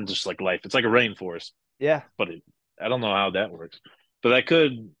vegetation and just like life. It's like a rainforest, Yeah. but I don't know how that works. But that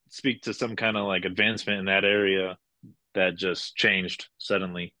could speak to some kind of like advancement in that area that just changed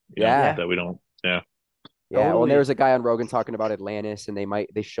suddenly, Yeah. Yeah. that we don't. Yeah. Yeah. Well, there Totally. was a guy on Rogan talking about Atlantis, and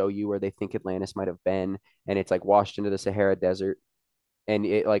they show you where they think Atlantis might have been, and it's like washed into the Sahara Desert, and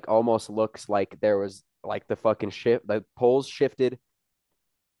it like almost looks like there was like the fucking ship, the poles shifted,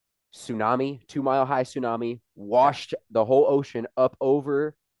 tsunami, 2 mile high tsunami, washed the whole ocean up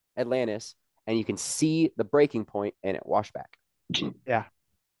over Atlantis, and you can see the breaking point, and it washed back. Yeah.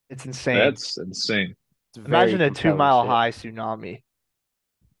 It's insane. That's insane. It's very Imagine a two compelling mile shit. high tsunami.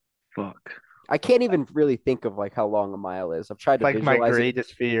 Fuck. I can't even really think of like how long a mile is. I've tried It's to like my visualize it.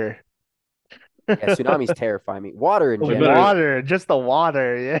 greatest fear. Yeah, tsunamis terrify me. Water in The We better, general, water, just the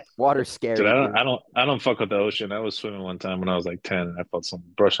water. Yeah. water's dude. scary, dude. I don't fuck with the ocean. I was swimming one time when I was like 10. And I felt some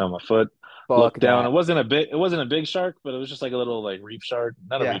brush on my foot. Fuck Looked down. that. It wasn't a big shark, but it was just like a little like reef shark.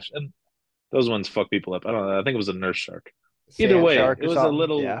 Not a Yeah. reef. And those ones fuck people up. I don't know. I think it was a nurse shark. Either Sand way, shark it or was a something.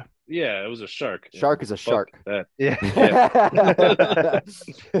 little. Yeah. Yeah, it was a shark. Shark And is a fuck shark. that. Yeah.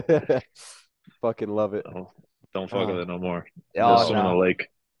 Yeah. Fucking love it. Oh, don't fuck with Oh, it no more. Go oh swim in the no. lake.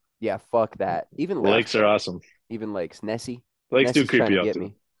 Yeah, fuck that. Even lakes, Lakes are bro. awesome. Even lakes. Nessie. Lakes do Nessie's creep trying to you out get too.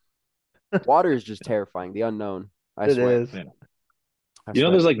 me. Water is just terrifying. The unknown. I It swear. is. Yeah. I You know,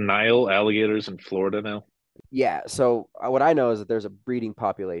 swear. there's like Nile alligators in Florida now. Yeah. So what I know is that there's a breeding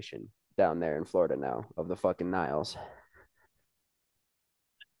population down there in Florida now of the fucking Niles.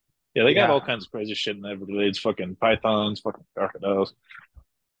 Yeah, they got all Yeah. kinds of crazy shit in Everglades. Fucking pythons, fucking crocodiles.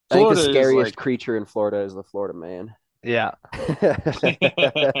 I think the Florida is scariest like, creature in Florida is the Florida man. Yeah.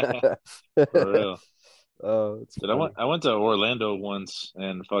 for real. Oh, it's Dude, funny. I went to Orlando once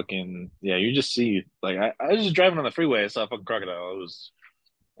and fucking yeah, you just see like I was just driving on the freeway, I saw a fucking crocodile.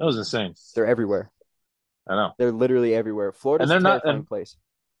 It was insane. They're everywhere. I know. They're literally everywhere. And Florida's a they're not terrifying place.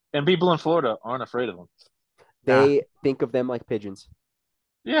 and people in Florida aren't afraid of them. Nah. They think of them like pigeons.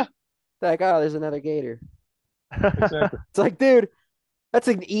 Yeah, They're like, oh, there's another gator. exactly. It's like, dude, that's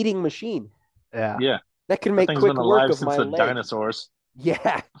an eating machine. Yeah. Yeah. That can That make thing's quick been work alive of since my the leg. dinosaurs.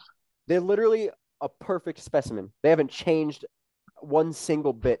 Yeah. They're literally a perfect specimen. They haven't changed one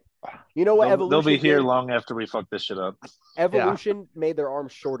single bit. You know what They'll be evolution here did? long after we fuck this shit up. Yeah. Evolution made their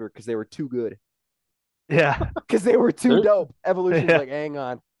arms shorter because they were too good. Yeah. Because they were too There, dope. Evolution's Yeah. like, hang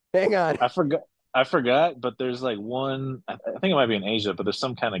on. I forgot, but there's like one. I think it might be in Asia, but there's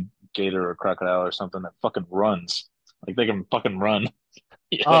some kind of gator or crocodile or something that fucking runs. Like they can fucking run.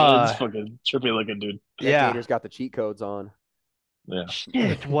 Yeah, it's Uh, fucking trippy looking, dude. That yeah. gator's got the cheat codes on. Yeah,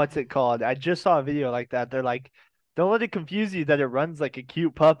 Shit, what's it called? I just saw a video like that. They're like, don't let it confuse you that it runs like a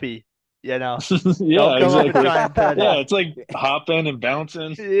cute puppy. You know, yeah, don't come up and exactly. try and pet Yeah, it. it's like hopping and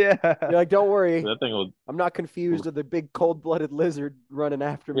bouncing. Yeah. You're like, don't worry. That thing will, I'm not confused with the big cold-blooded lizard running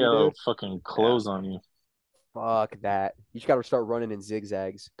after me, yeah, dude. they'll fucking close on you. Fuck that. You just got to start running in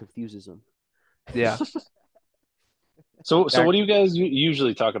zigzags. Confuses them. Yeah. So Yeah. what do you guys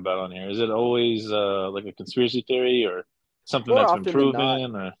usually talk about on here? Is it always like a conspiracy theory or something More that's been often than not,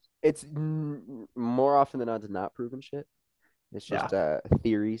 proven? Or it's more often than not, it's not proven shit. It's Yeah. just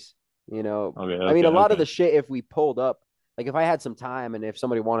theories, you know. okay, I mean, a lot of okay. the shit, if we pulled up, like if I had some time and if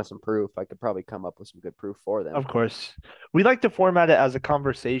somebody wanted some proof, I could probably come up with some good proof for them. Of course. We like to format it as a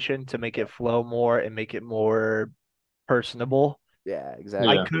conversation to make it flow more and make it more personable. Yeah,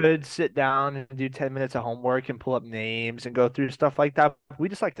 exactly. Yeah. I could sit down and do 10 minutes of homework and pull up names and go through stuff like that. We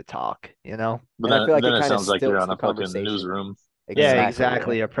just like to talk, you know? But And I feel like then it it kind of sounds like you're stilts on the a fucking conversation. newsroom. Yeah, Exactly.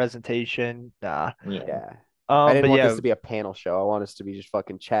 exactly. A presentation. Yeah. Yeah. I didn't But want this yeah, to be a panel show. I want us to be just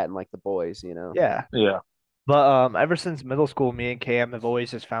fucking chatting like the boys, you know? yeah. Yeah. But ever since middle school, me and Cam have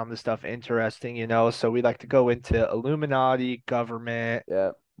always just found this stuff interesting, you know? So we like to go into Illuminati, government,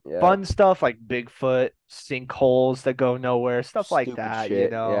 Yeah. Yeah. fun stuff like Bigfoot, sinkholes that go nowhere, stuff like Stupid that, shit. you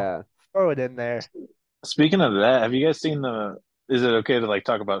know? Yeah. Throw it in there. Speaking of that, have you guys seen the? Is it okay to like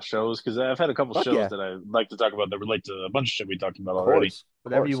talk about shows? Because I've had a couple Fuck shows yeah. that I like to talk about that relate to a bunch of shit we talked about Of already. course.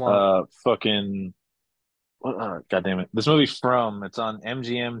 Of Whatever you course. want. Fucking. God damn it! This movie From. It's on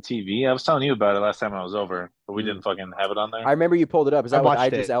MGM TV. I was telling you about it last time I was over, but we didn't fucking have it on there. I remember you pulled it up. Is I that with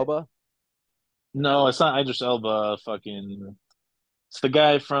watched Idris it. Elba? No, it's not Idris Elba. Fucking. It's the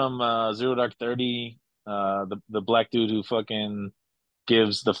guy from Zero Dark 30. The black dude who fucking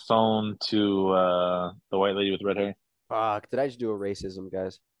gives the phone to the white lady with red hair. Fuck. Did I just do a racism,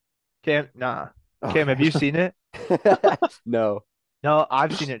 guys? Cam, nah. Oh. Cam, have you seen it? No. No,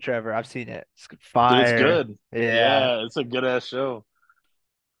 I've seen it, Trevor. I've seen it. It's Dude, fire. it's good. Yeah. Yeah, it's a good ass show.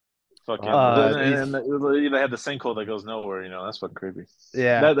 Fucking and they have the sinkhole that goes nowhere. You know, that's fucking creepy.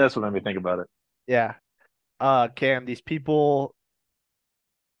 Yeah. That's what made me think about it. Yeah. Cam, these people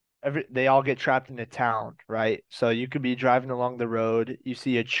they all get trapped in a town, right? So you could be driving along the road, you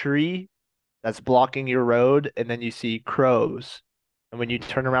see a tree that's blocking your road, and then you see crows. And when you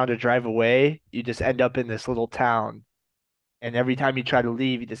turn around to drive away, you just end up in this little town. And every time you try to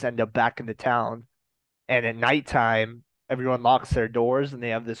leave, you just end up back in the town. And at nighttime, everyone locks their doors and they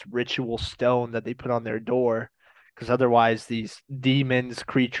have this ritual stone that they put on their door. because otherwise these demons,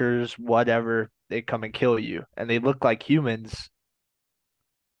 creatures, whatever, they come and kill you, and they look like humans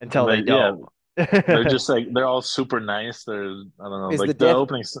And until they yeah, don't. they're just like they're all super nice. They're I don't know, Is the like the death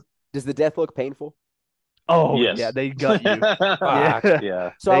opening. does the death look painful? Oh yeah, Yes. they gut you. Fuck. Yeah,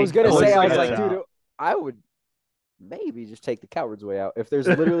 Yeah. So I was they gonna At say, least I they was poison us like, gotta. dude, out. I would maybe just take the coward's way out. If there's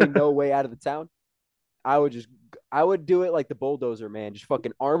literally no way out of the town, I would just I would do it like the bulldozer man, just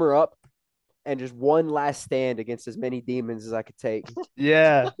fucking armor up and just one last stand against as many demons as I could take.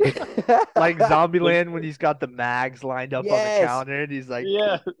 Yeah, like The, Zombieland when he's got the mags lined up on the Yes, counter, and he's like,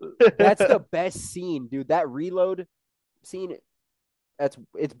 yeah. that's the best scene, dude. That reload scene,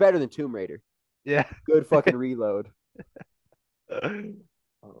 it's better than Tomb Raider. yeah. Good fucking reload.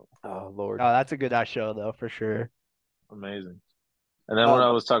 Oh, Oh Lord. that's a good show though, for sure. Amazing. And then what Um,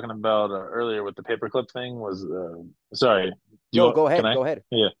 I was talking about earlier with the paperclip thing was, sorry, do you no, want, go can ahead, I? go ahead.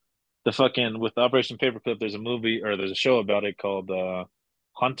 Yeah. The fucking, with Operation Paperclip, there's a movie or there's a show about it called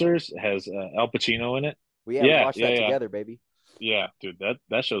Hunters. It has Al Pacino in it. We Yeah, watched yeah, that yeah. together, baby. Yeah, dude,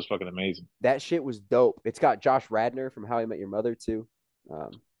 that show's fucking amazing. That shit was dope. It's got Josh Radnor from How I Met Your Mother too.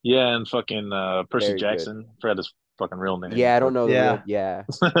 Yeah, and fucking Percy Very good. Jackson. I forgot his fucking real name, Yeah, I don't but know the real. Yeah,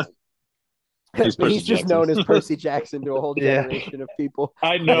 Yeah, he's but Percy he's just Jackson. known as Percy Jackson to a whole yeah, generation of people.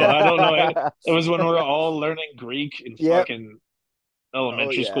 I know, yeah, I don't know. It was when we were all learning Greek in Yep. fucking Oh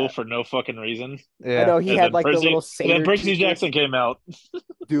elementary school yeah. for no fucking reason. I yeah. know he And had then like the little and then satyr Percy teachers. Jackson came out.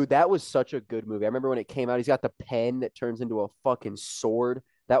 Dude, that was such a good movie. I remember when it came out, he's got the pen that turns into a fucking sword.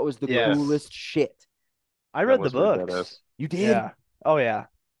 That was the Yeah, Yes, coolest shit. I that read the was pretty badass. books. You did? Yeah. Oh yeah.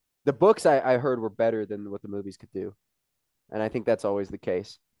 The books I heard were better than what the movies could do. And I think that's always the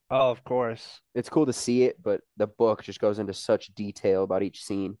case. Oh, of course. It's cool to see it, but the book just goes into such detail about each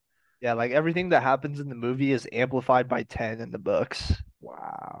scene. Yeah, like everything that happens in the movie is amplified by 10 in the books.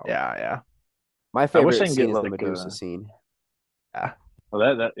 Wow. Yeah, yeah, My I wish I favorite can scene get is the like Medusa scene. yeah.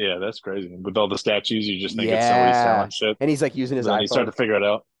 well, that yeah, that's crazy. With all the statues, you just think it's somebody Yeah. selling shit. And he's like using his Then you start iPhone. to figure it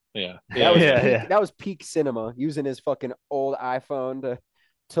out. Yeah, That yeah, was yeah, Yeah, peak yeah. that was peak cinema, using his fucking old iPhone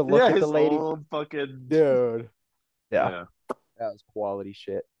to look yeah. at the His lady. old fucking Dude, Yeah. yeah, that was quality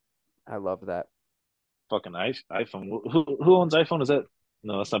shit. I love that. fucking iPhone. Who owns iPhone? Is that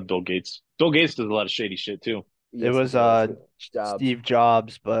no? That's not Bill Gates. Bill Gates does a lot of shady shit too. It Yes, he was does. Jobs. Steve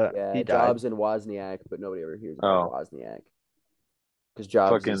Jobs, but Yeah, he died. Jobs and Wozniak, but nobody ever hears about Oh, Wozniak because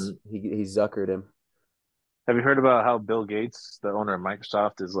Jobs is fucking. he zuckered him. Have you heard about how Bill Gates, the owner of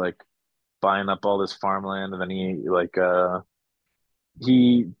Microsoft, is like buying up all this farmland, and then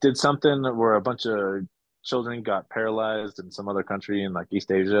he did something where a bunch of children got paralyzed in some other country in like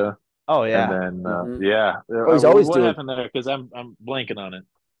East Asia, Oh and yeah. then Hmm. yeah, Oh, he's always what doing. happened there? Because I'm blanking on it.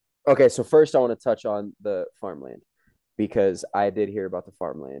 Okay, so first I want to touch on the farmland because I did hear about the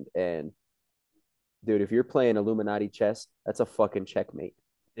farmland, and dude, if you're playing Illuminati chess, that's a fucking checkmate.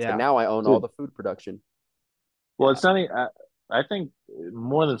 It's like Yeah. now I own all Dude, the food production. well, Yeah. it's not. I think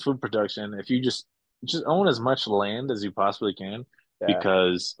more than food production, if you just own as much land as you possibly can, Yeah,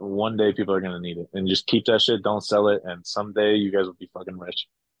 because one day people are gonna need it, and just keep that shit. Don't sell it, and someday you guys will be fucking rich.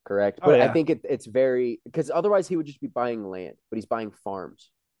 correct. Oh But I yeah. think it's very because otherwise he would just be buying land, but he's buying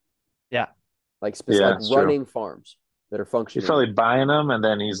farms, Yeah. like Yeah, it's true. running farms that are He's functioning. probably buying them, and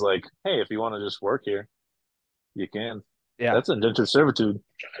then he's like, "Hey, if you want to just work here, you can." Yeah. That's indentured servitude.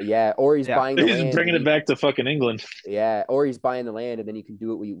 Yeah, or he's Yeah. buying the He's land bringing and it back to fucking England. yeah, or he's buying the land and then you can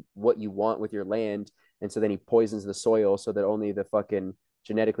do what you want with your land, and so then he poisons the soil so that only the fucking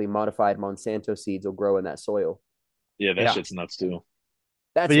genetically modified Monsanto seeds will grow in that soil. Yeah, that Yeah. shit's nuts too.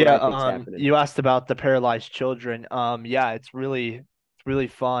 That's But what yeah, I think's happening. you asked about the paralyzed children. Yeah, it's really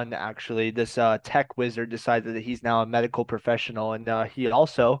fun actually. This tech wizard decided that he's now a medical professional, and he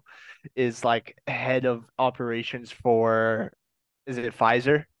also is like head of operations for, is it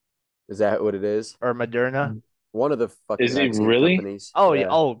Pfizer Is that what it is? or Moderna? One of the fucking Is he vaccine really? companies. Oh yeah, Yeah,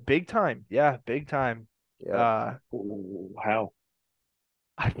 oh big time. Yeah, big time. yeah. Uh Ooh, how?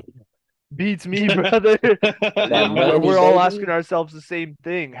 beats me, brother. That We're, money, we're all asking baby. ourselves the same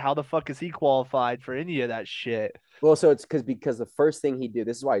thing. How the fuck is he qualified for any of that shit? Well, so it's because the first thing he did,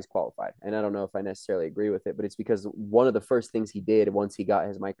 this is why he's qualified, and I don't know if I necessarily agree with it, but it's because one of the first things he did once he got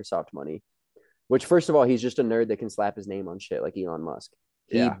his Microsoft money, which first of all, he's just a nerd that can slap his name on shit like Elon Musk.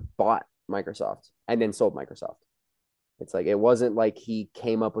 He Yeah. bought Microsoft and then sold Microsoft. It's like it wasn't like he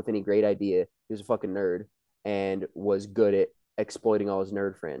came up with any great idea. He was a fucking nerd and was good at exploiting all his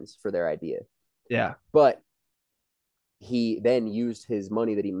nerd friends for their idea. Yeah. But he then used his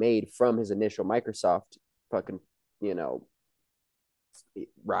money that he made from his initial Microsoft fucking, you know,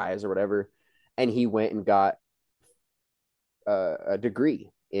 rise or whatever, and he went and got a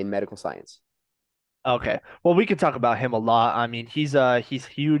degree in medical science. Okay. Well, we could talk about him a lot. I mean, he's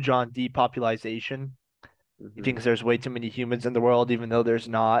huge on depopulation. He Hmm. thinks there's way too many humans in the world, even though there's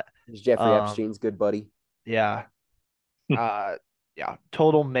not. He's Jeffrey Um, Epstein's good buddy. yeah. Uh, yeah.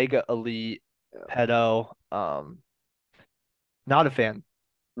 Total mega elite Yeah. pedo. Not a fan.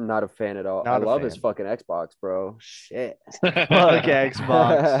 Not a fan at all. I Not a love his fan. fucking Xbox, bro. Shit. Fuck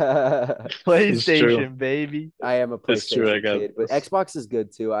Xbox. It's true. PlayStation, baby. I am a It's true. I PlayStation got kid, but Xbox is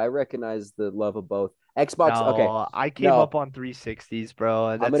good too. I recognize the love of both. Xbox, okay. No, I came up No, on 360s, bro,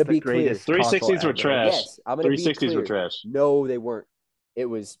 and I'm that's gonna the be clear. greatest console 360s were ever. trash. Yes, I'm gonna be 360s were clear. trash. No, they weren't. It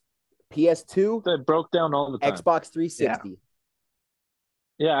was PS2, That broke down all the time. Xbox Yeah. 360,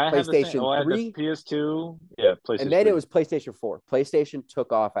 Yeah, I had the same. PlayStation Oh, I had the 3, PS2. Yeah, and PlayStation then it 3. was PlayStation 4. PlayStation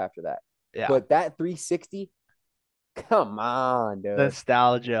took off after that. Yeah. But that 360, come on, dude.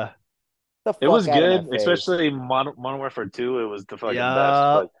 Nostalgia. The It fuck was out of my good, face. especially Modern Warfare 2. It was the fucking best,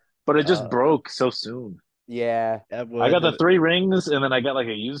 Yeah. but it just Uh, broke so soon. Yeah. that I would. got the three rings, and then I got like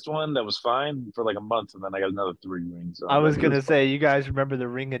a used one that was fine for like a month, and then I got another three rings. I I was was like, this gonna is fun. say, you guys remember the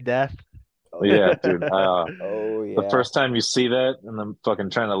Ring of Death? Oh Yeah, yeah. dude. Oh The yeah. first time you see that, and then fucking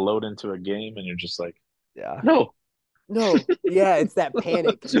trying to load into a game, and you're just like, Yeah. no, No. Yeah, it's that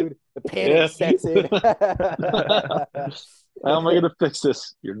panic, dude. The panic yeah. sets in. How am I gonna fix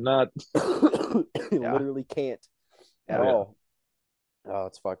this? You're not. You Yeah. literally can't at Yeah. Yeah. all. Oh,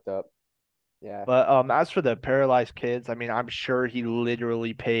 it's fucked up. Yeah. But as for the paralyzed kids, I mean, I'm sure he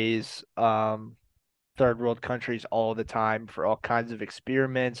literally pays third world countries all the time for all kinds of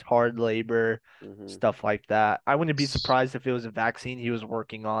experiments, hard labor, Hmm. stuff like that. I wouldn't be surprised if it was a vaccine he was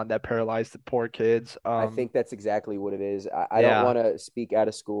working on that paralyzed the poor kids. I think that's exactly what it is. I don't Yeah. want to speak out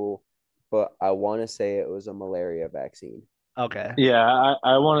of school, but I want to say it was a malaria vaccine. Okay. Yeah,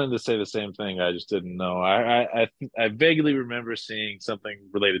 I wanted to say the same thing. I just didn't know. I vaguely remember seeing something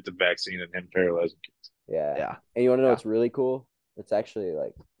related to vaccine and him paralyzing kids. Yeah. Yeah. And you want to know Yeah. what's really cool? It's actually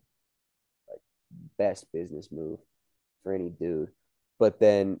like best business move for any dude. But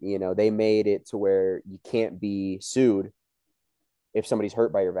then, they made it to where you can't be sued if somebody's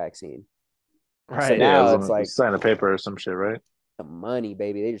hurt by your vaccine. So Right. Yeah, now it's like sign a paper or some shit, right? the money,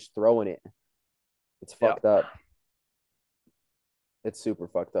 baby. They just throwing it. It's Yeah. fucked up. It's super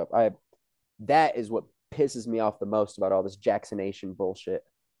fucked up. That is what pisses me off the most about all this Jacksonation bullshit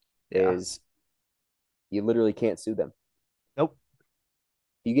Yeah. is you literally can't sue them. Nope.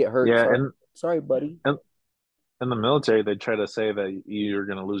 If you get hurt, Yeah, sorry, sorry, buddy. and in the military, they try to say that you're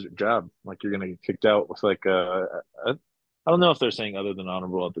going to lose your job, like you're going to get kicked out with like I don't know if they're saying other than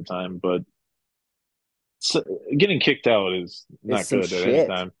honorable at the time, but s getting kicked out is It's not some good at any shit.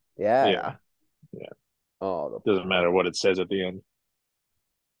 time. Yeah. Yeah, Yeah. yeah, Oh, doesn't matter what it says at the end.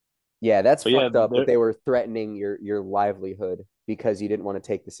 yeah, that's But yeah, fucked up that they were threatening your livelihood because you didn't want to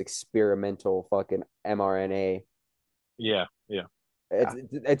take this experimental fucking mRNA. yeah, yeah. It's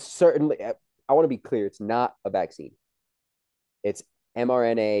it's certainly I want to be clear, it's not a vaccine. It's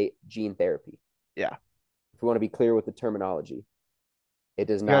mRNA gene therapy. Yeah. If we want to be clear with the terminology, it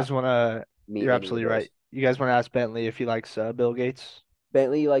does You guys not wanna meet You're any of absolutely those. right. You guys wanna ask Bentley if he likes Bill Gates?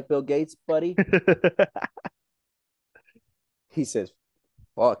 Bentley, you like Bill Gates, buddy? He says,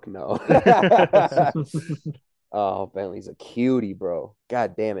 fuck no. Oh, Bentley's a cutie, bro.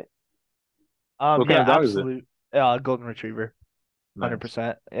 God damn it. What kind Yeah, of dog is it? absolute golden retriever. Nice.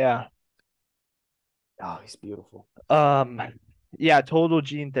 100%. Yeah. Oh, he's beautiful. Um, yeah, total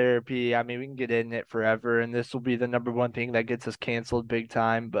gene therapy. I mean, we can get in it forever, and this will be the number one thing that gets us canceled big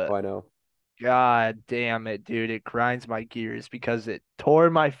time. Oh, But I know. God damn it, dude, it grinds my gears because it tore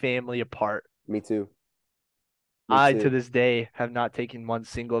my family apart. Me too. Me I, to too. this day, have not taken one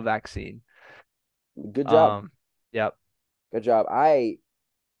single vaccine. Good job. Um, yep, Good job.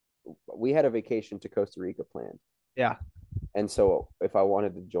 We had a vacation to Costa Rica planned. yeah, And so if I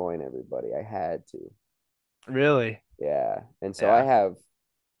wanted to join everybody, I had to. really, Yeah. And so yeah,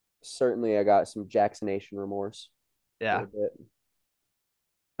 I got some Jacksonation remorse a yeah. little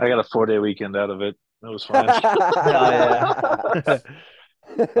I got a 4-day weekend out of it. That was fine. Hell yeah.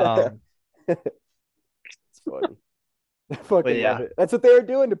 bit. Um, It's funny. I fucking but love yeah, it. That's what they were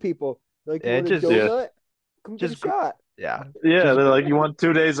doing to people. Like, you it want a just, Yeah, donut? Come get a just, shot. yeah, yeah. just, They're like, you want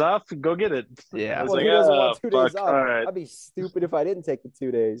 2 days off? Go get it. I yeah, was Well, like, who doesn't want oh 2 days fuck. off? All right. I'd be stupid if I didn't take the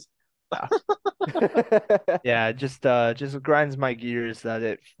 2 days. yeah. Yeah, it just grinds my gears that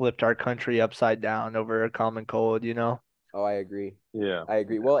it flipped our country upside down over a common cold, you know? Oh, I agree. Yeah. I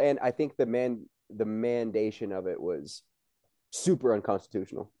agree. Well, and I think the mandation of it was super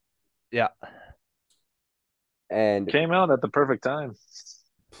unconstitutional. Yeah. And Came out at the perfect time.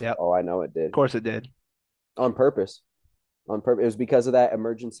 Yep. oh, I know it did. Of course it did. On purpose. On purpose. It was because of that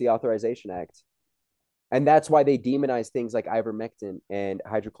Emergency Authorization Act. And that's why they demonize things like ivermectin and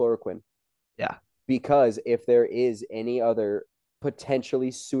hydrochloroquine. Yeah. Because if there is any other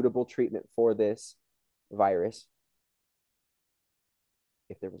potentially suitable treatment for this virus,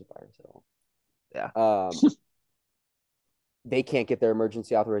 if there was a virus at all, Yeah. they can't get their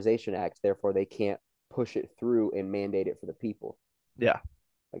Emergency Authorization Act. Therefore, they can't push it through and mandate it for the people. Yeah.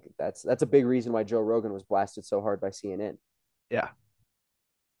 Like that's a big reason why Joe Rogan was blasted so hard by CNN. Yeah.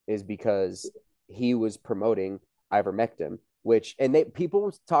 Is because he was promoting ivermectin, which and they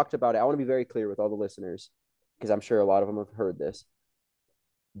people talked about it. I want to be very clear with all the listeners because I'm sure a lot of them have heard this.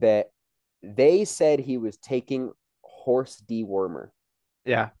 That they said he was taking horse dewormer.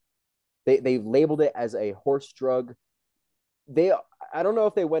 Yeah. They labeled it as a horse drug. They I don't know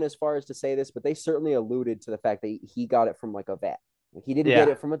if they went as far as to say this, but they certainly alluded to the fact that he got it from like a vet. Like, he didn't get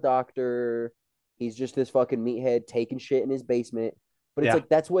Yeah. it from a doctor. He's just this fucking meathead taking shit in his basement. But it's Yeah. like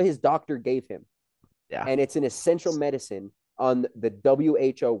that's what his doctor gave him. Yeah. And it's an essential medicine on the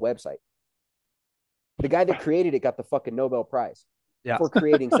WHO website. The guy that created it got the fucking Nobel Prize Yeah. for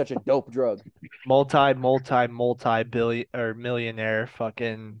creating such a dope drug. Multi billion or millionaire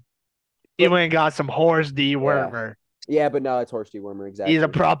fucking. He went and got some horse dewormer. Yeah, but no, it's horse dewormer. Exactly. He's a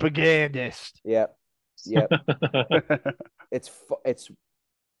propagandist. Yep. Yep. It's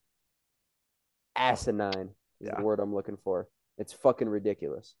asinine is the word I'm looking for. It's fucking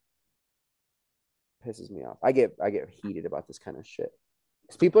ridiculous. Pisses me off. I get heated about this kind of shit.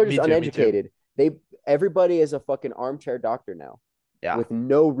 Because people are just uneducated. Everybody is a fucking armchair doctor now. Yeah. With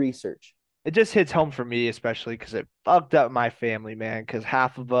no research. It just hits home for me, especially because it fucked up my family, man. Because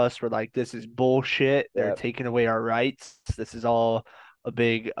half of us were like, "This is bullshit. They're taking away our rights. This is all a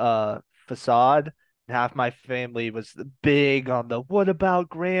big facade." And half my family was big on the "what about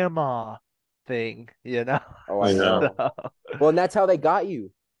grandma" thing, you know? Oh, I know. Well, and that's how they got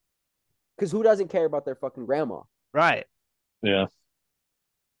you. Because who doesn't care about their fucking grandma? Right. Yeah.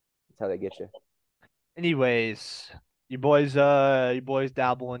 That's how they get you. Anyways, you boys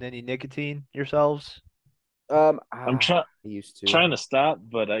dabble in any nicotine yourselves? I'm used to trying to stop,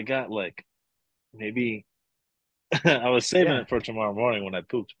 but I got like maybe I was saving it for tomorrow morning when I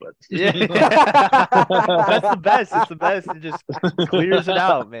pooped, but yeah, that's the best. It's the best. It just clears it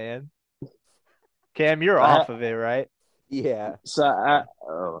out, man. Cam, you're off of it, right? Yeah. So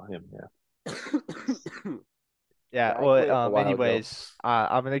him, yeah. Yeah. Well, anyways,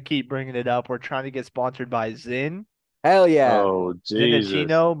 I'm gonna keep bringing it up. We're trying to get sponsored by Zyn. Hell yeah. Oh, Jesus.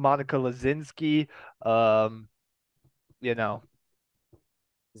 Zinachino, Monica Lazinski. You know.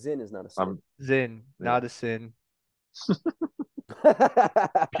 Zyn is not a sin. Zyn, not a sin.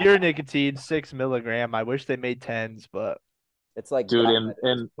 Pure nicotine, 6 milligram. I wish they made 10s, but it's like dude,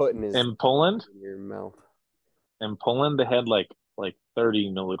 in Poland, in your mouth. In Poland, they had like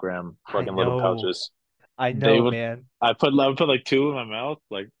 30 milligram fucking little pouches. I know, man. I would put like 2 in my mouth,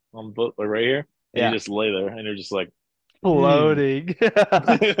 like on both, like right here, and you just lay there, and you're just like floating.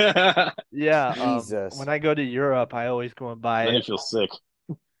 Yeah. Jesus. When I go to Europe, I always go and buy then it. You feel sick.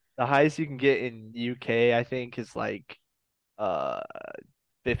 The highest you can get in UK, I think, is like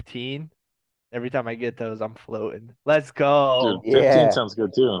 15. Every time I get those, I'm floating. Let's go. Dude, 15 sounds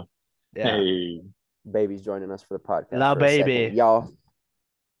good too. Yeah. Hey. Baby's joining us for the podcast. La baby. Y'all.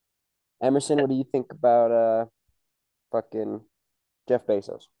 Emerson, what do you think about fucking Jeff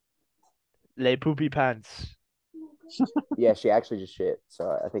Bezos? Les poopy pants. Yeah, she actually just shit.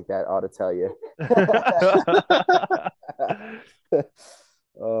 So I think that ought to tell you.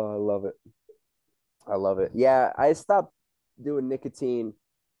 Oh, I love it. I love it. Yeah, I stopped doing nicotine.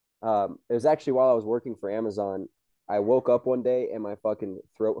 It was actually while I was working for Amazon. I woke up one day and my fucking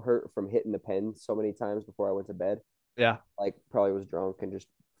throat hurt from hitting the pen so many times before I went to bed. Yeah. Like probably was drunk and just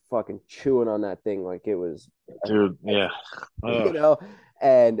fucking chewing on that thing like it was. Dude, yeah. You know,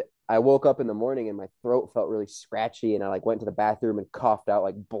 and I woke up in the morning and my throat felt really scratchy and I like went to the bathroom and coughed out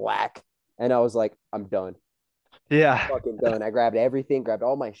like black. And I was like, I'm done. Yeah. I'm fucking done. I grabbed everything, grabbed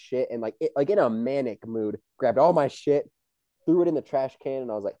all my shit and like in a manic mood, grabbed all my shit, threw it in the trash can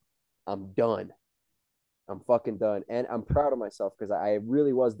and I was like, I'm done. I'm fucking done. And I'm proud of myself because I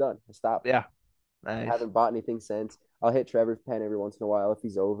really was done. I stopped. Yeah. Nice. I haven't bought anything since. I'll hit Trevor's pen every once in a while if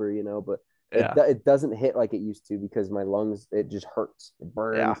he's over, you know, but it doesn't hit like it used to because my lungs, it just hurts. It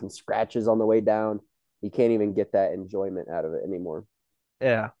burns and scratches on the way down. You can't even get that enjoyment out of it anymore.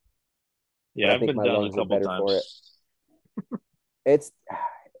 Yeah. Yeah, I've been done a couple times.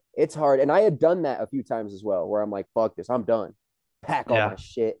 It's hard. And I had done that a few times as well where I'm like, fuck this, I'm done. Pack all my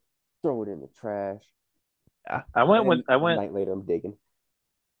shit, throw it in the trash. Yeah. A night later, I'm digging.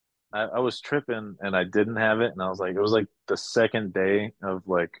 I was tripping and I didn't have it. And I was like, it was like the second day of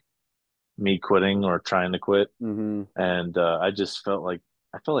like me quitting or trying to quit, Mm-hmm. and I felt like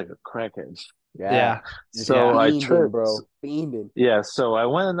a crackhead. Yeah. Yeah. Just So Yeah. I fiending, tripped. bro. Fiending. Yeah, so I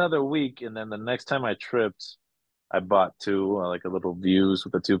went another week, and then the next time I tripped, I bought two like a little Views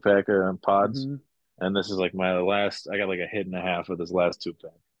with a 2 pack of pods, Mm-hmm. and this is like my last. I got like a hit and a half of this last 2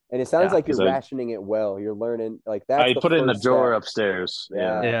 pack And it sounds Yeah. like you're because rationing it well. You're learning, like, that's I the put it in the first drawer step. upstairs.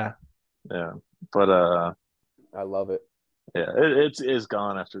 Yeah, Yeah. Yeah. yeah, but I love it. yeah, it's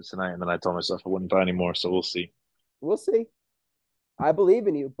gone after tonight, and then I told myself I wouldn't buy anymore, so we'll see. We'll see. I believe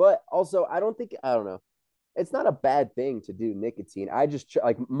in you, but also I don't know. It's not a bad thing to do nicotine. I just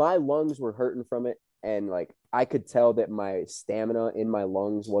like my lungs were hurting from it, and like I could tell that my stamina in my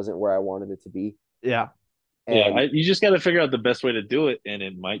lungs wasn't where I wanted it to be. Yeah. Yeah, And you just got to figure out the best way to do it, and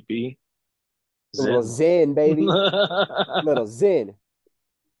it might be a little Zen. zen, baby. Little zen.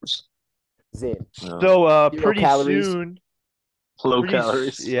 Zen. So Zero calories. Low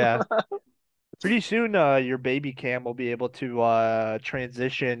calories. yeah. Pretty soon your baby Cam will be able to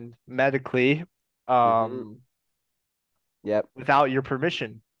transition medically Mm-hmm. Yep. without your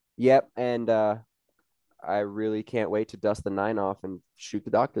permission. Yep. And I really can't wait to dust the 9 off and shoot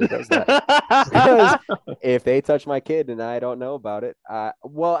the doctor that does that. Because if they touch my kid and I don't know about it,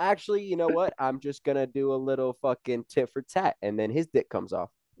 well, actually, you know what? I'm just gonna do a little fucking tit for tat, and then his dick comes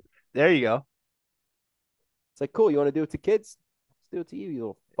off. There you go. It's like, cool. You want to do it to kids? Let's do it to you, you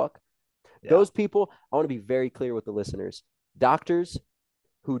little fuck. Yeah. Those people, I want to be very clear with the listeners. Doctors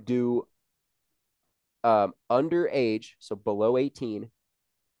who do underage, so below 18,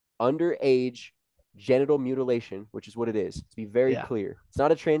 underage genital mutilation, which is what it is. To be very Yeah. clear, it's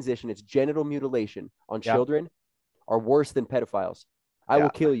not a transition, it's genital mutilation on Yeah. children are worse than pedophiles. I Yeah. will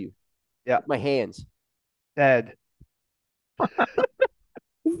kill you. Yeah. With my hands. Dead.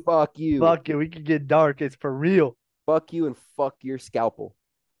 Fuck you. Fuck it. We can get dark. It's for real. Fuck you and fuck your scalpel.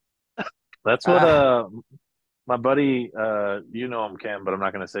 That's what my buddy you know him Cam, but I'm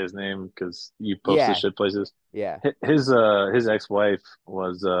not gonna say his name because you post Yeah. this shit places. Yeah. His ex-wife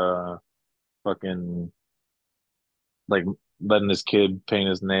was fucking like letting his kid paint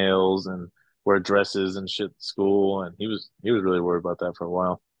his nails and wear dresses and shit at school, and he was really worried about that for a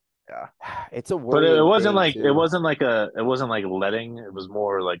while. Yeah. It's a But it worrying wasn't thing like too. it wasn't like letting, it was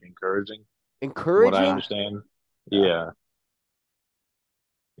more like encouraging, from what I Encouraging? understand. Yeah.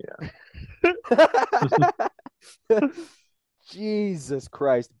 Yeah. Yeah. Jesus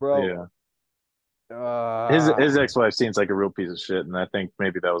Christ, bro. Yeah. His Uh, ex-wife seems like a real piece of shit, and I think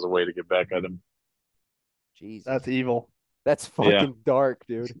maybe that was a way to get back at him. Jesus. That's evil. That's Yeah. fucking dark,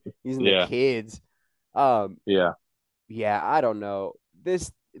 dude. Using the Yeah. kids. Um, Yeah. yeah, I don't know.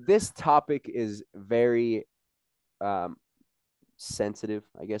 This topic is very sensitive,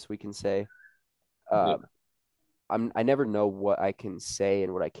 I guess we can say. Yeah. I never know what I can say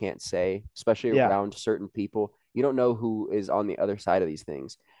and what I can't say, especially Yeah. around certain people. You don't know who is on the other side of these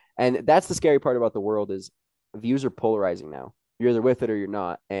things. And that's the scary part about the world is views are polarizing now. You're either with it or you're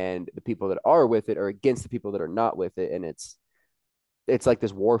not. And the people that are with it are against the people that are not with it. And it's like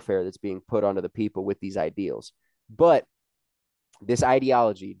this warfare that's being put onto the people with these ideals. But this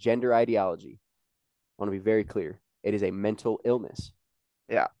ideology, gender ideology, I want to be very clear. It is a mental illness.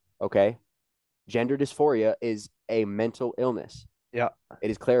 Yeah. Okay. Gender dysphoria is a mental illness. Yeah. It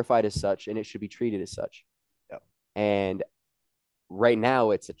is clarified as such and it should be treated as such. Yeah. And right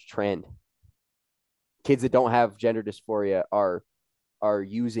now it's a trend. Kids that don't have gender dysphoria are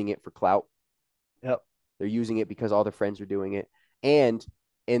using it for clout. Yep. They're using it because all their friends are doing it. And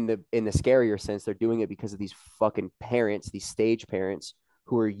in the scarier sense, they're doing it because of these fucking parents, these stage parents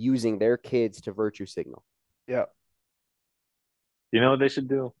who are using their kids to virtue signal. Yeah. You know what they should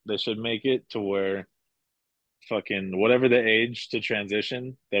do? They should make it to where fucking whatever the age to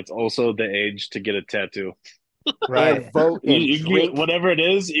transition, that's also the age to get a tattoo. Right. And vote and You can get drink. whatever it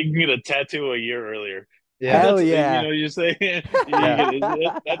is, you can get a tattoo a year earlier. Yeah. Hell That's, yeah. you know, you say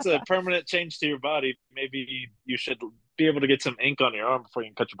that's a permanent change to your body. Maybe you should be able to get some ink on your arm before you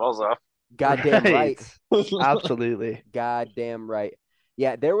can cut your balls off. Goddamn right. Absolutely. Goddamn right.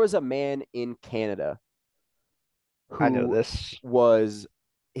 Yeah, there was a man in Canada I know who this. was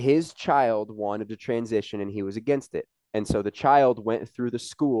his child wanted to transition and he was against it. And so the child went through the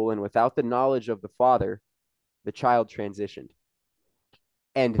school and without the knowledge of the father, the child transitioned.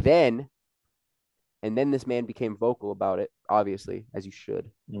 And then this man became vocal about it, obviously, as you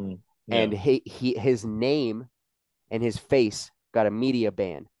should. Yeah. And his name and his face got a media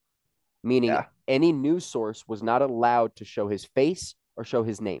ban, meaning any news source was not allowed to show his face or show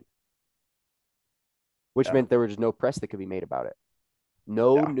his name, which meant there was no press that could be made about it.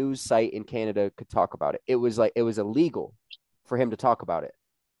 No news site in Canada could talk about it. It was illegal for him to talk about it.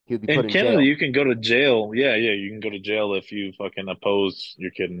 he would be In put in Canada, jail. you can go to jail. Yeah, yeah, you can go to jail if you fucking oppose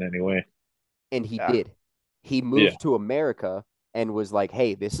your kid in any way. And he Yeah. did. He Yeah. moved to America and was like,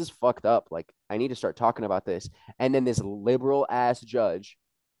 "Hey, this is fucked up. Like, I need to start talking about this." And then this liberal ass judge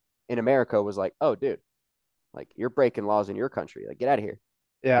in America was like, "Oh, dude, like you're breaking laws in your country. Like, get out of here."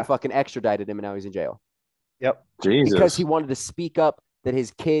 And Yeah. fucking extradited him, and now he's in jail Yep. because he Jesus. wanted to speak up that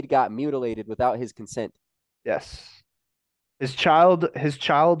his kid got mutilated without his consent. Yes. His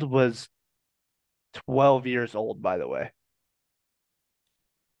child was 12 years old, by the way.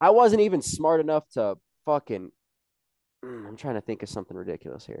 I wasn't even smart enough to fucking. I'm trying to think of something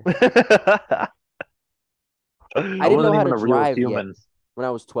ridiculous here. I I didn't know wasn't how even to a real drive yet human. when I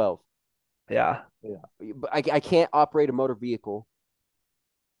was 12. Yeah. But I can't operate a motor vehicle,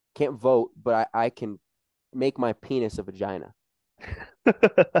 can't vote, but I can make my penis a vagina.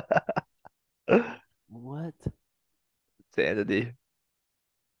 What? Sanity.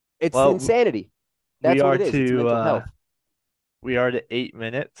 It's Well, insanity. we That's what are it is. It's to mental health. we are to 8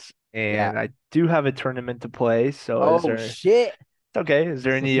 minutes, Yeah. and I do have a tournament to play. So Oh shit. it's okay. Is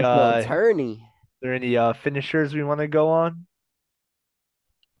there any The attorney. finishers we want to go on?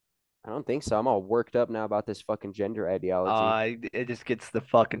 I don't think so. I'm all worked up now about this fucking gender ideology. It just gets the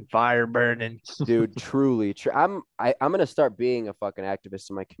fucking fire burning. Dude, truly. I'm gonna start being a fucking activist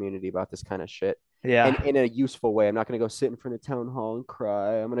in my community about this kind of shit. And Yeah. in a useful way. I'm not gonna go sit in front of town hall and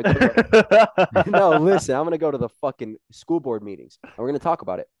cry. I'm gonna go no, listen, I'm gonna go to the fucking school board meetings and we're gonna talk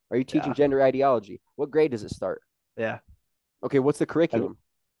about it. Are you teaching Yeah. gender ideology? What grade does it start? Yeah. Okay, what's the Have, curriculum?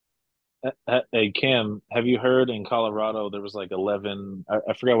 hey, Cam, have you heard in Colorado there was like 11,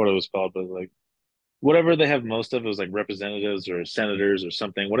 I forgot what it was called, but like whatever they have most of, it was like representatives or senators or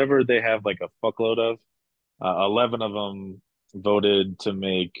something, whatever they have like a fuckload of, 11 of them voted to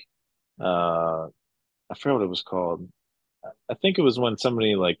make, uh, I forgot what it was called. I think it was when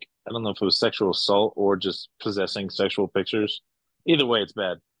somebody like I don't know if it was sexual assault or just possessing sexual pictures. Either way, it's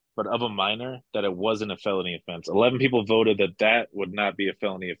bad. But of a minor, that it wasn't a felony offense. 11 people voted that that would not be a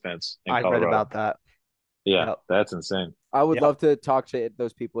felony offense in I read Colorado. about that. Yeah, Yep. that's insane. I would Yep. love to talk to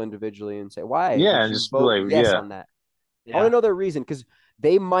those people individually and say, why Yeah, did and you just be vote like, yes yeah, on that? I want to Yeah. know their reason because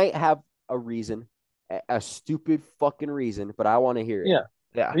they might have a reason, a stupid fucking reason, but I want to hear it. yeah,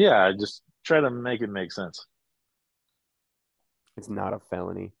 Yeah. yeah. Just try to make it make sense. It's not a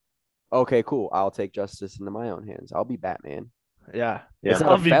felony. Okay, cool. I'll take justice into my own hands. I'll be Batman. Yeah. It's Yeah, not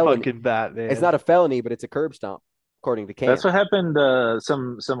a I'll be felony. fucking It's Batman. not a felony, but it's a curb stomp, according to that's Cam. what happened.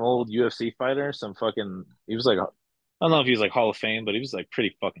 Some old UFC fighter, some fucking. He was like, I don't know if he was like Hall of Fame, but he was like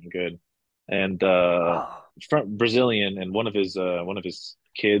pretty fucking good. And Oh. from Brazilian, and one of his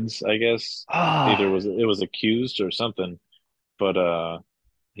kids, I guess, either Ah. was it was accused or something, but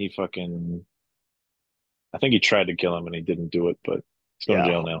he fucking I think he tried to kill him and he didn't do it, but he's going to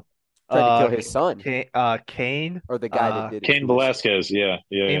Yeah. jail now. Tried to kill Uh, his son Kane, or the guy that did it Cain to his. Velasquez, yeah,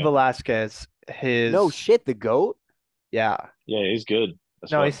 yeah, Cain yeah, Velasquez, No shit, the goat. yeah. yeah. He's good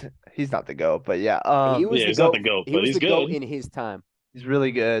as No, fuck. he's not the GOAT, but yeah. He was Yeah, the he's not goat. the goat, He but was he's the goat good. in his time. He's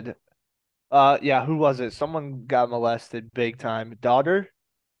really good. Yeah, who was it? Someone got molested big time. Daughter?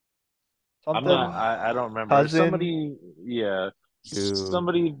 I'm not. Something? I don't remember. Cousin? Somebody, yeah, Dude,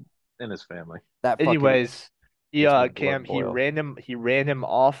 somebody in his family. that fucking Anyways, makes my Cam, blood boil. he ran him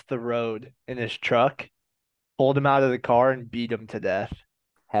off the road in his truck, pulled him out of the car and beat him to death.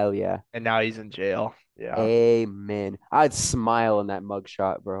 Hell yeah. And now he's in jail. Yeah. Amen. I'd smile in that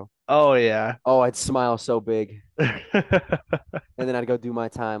mugshot, bro. Oh yeah. Oh, I'd smile so big. And then I'd go do my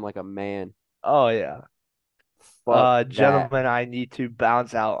time like a man. Oh yeah. Fuck that. Gentlemen, I need to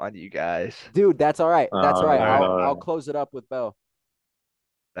bounce out on you guys. Dude, that's all right. That's all All right. right, All right. all I'll right. close it up with Bell.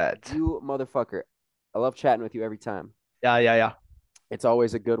 Bet. You motherfucker. I love chatting with you every time. Yeah, yeah, yeah. It's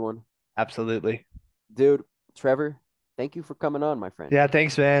always a good one. Absolutely. Dude, Trevor, thank you for coming on, my friend. Yeah,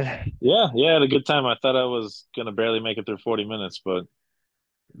 thanks, man. Yeah, yeah. I had a good time. I thought I was gonna barely make it through 40 minutes, but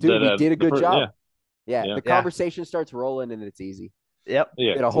Dude, you did a the good first, yeah, job. Yeah, yeah, the Yeah. conversation starts rolling and it's easy. Yep.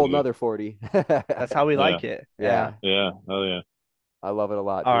 yeah. Get a It's whole all good. nother 40. That's how we Yeah, like it. Yeah, Yeah. yeah. Oh yeah. I love it a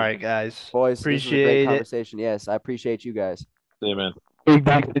lot, All dude. right, guys. Boys, this was a great Appreciate it. conversation. Yes, I appreciate you guys. See you, man. Big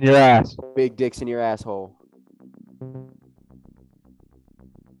back in your ass. Big dicks in your asshole.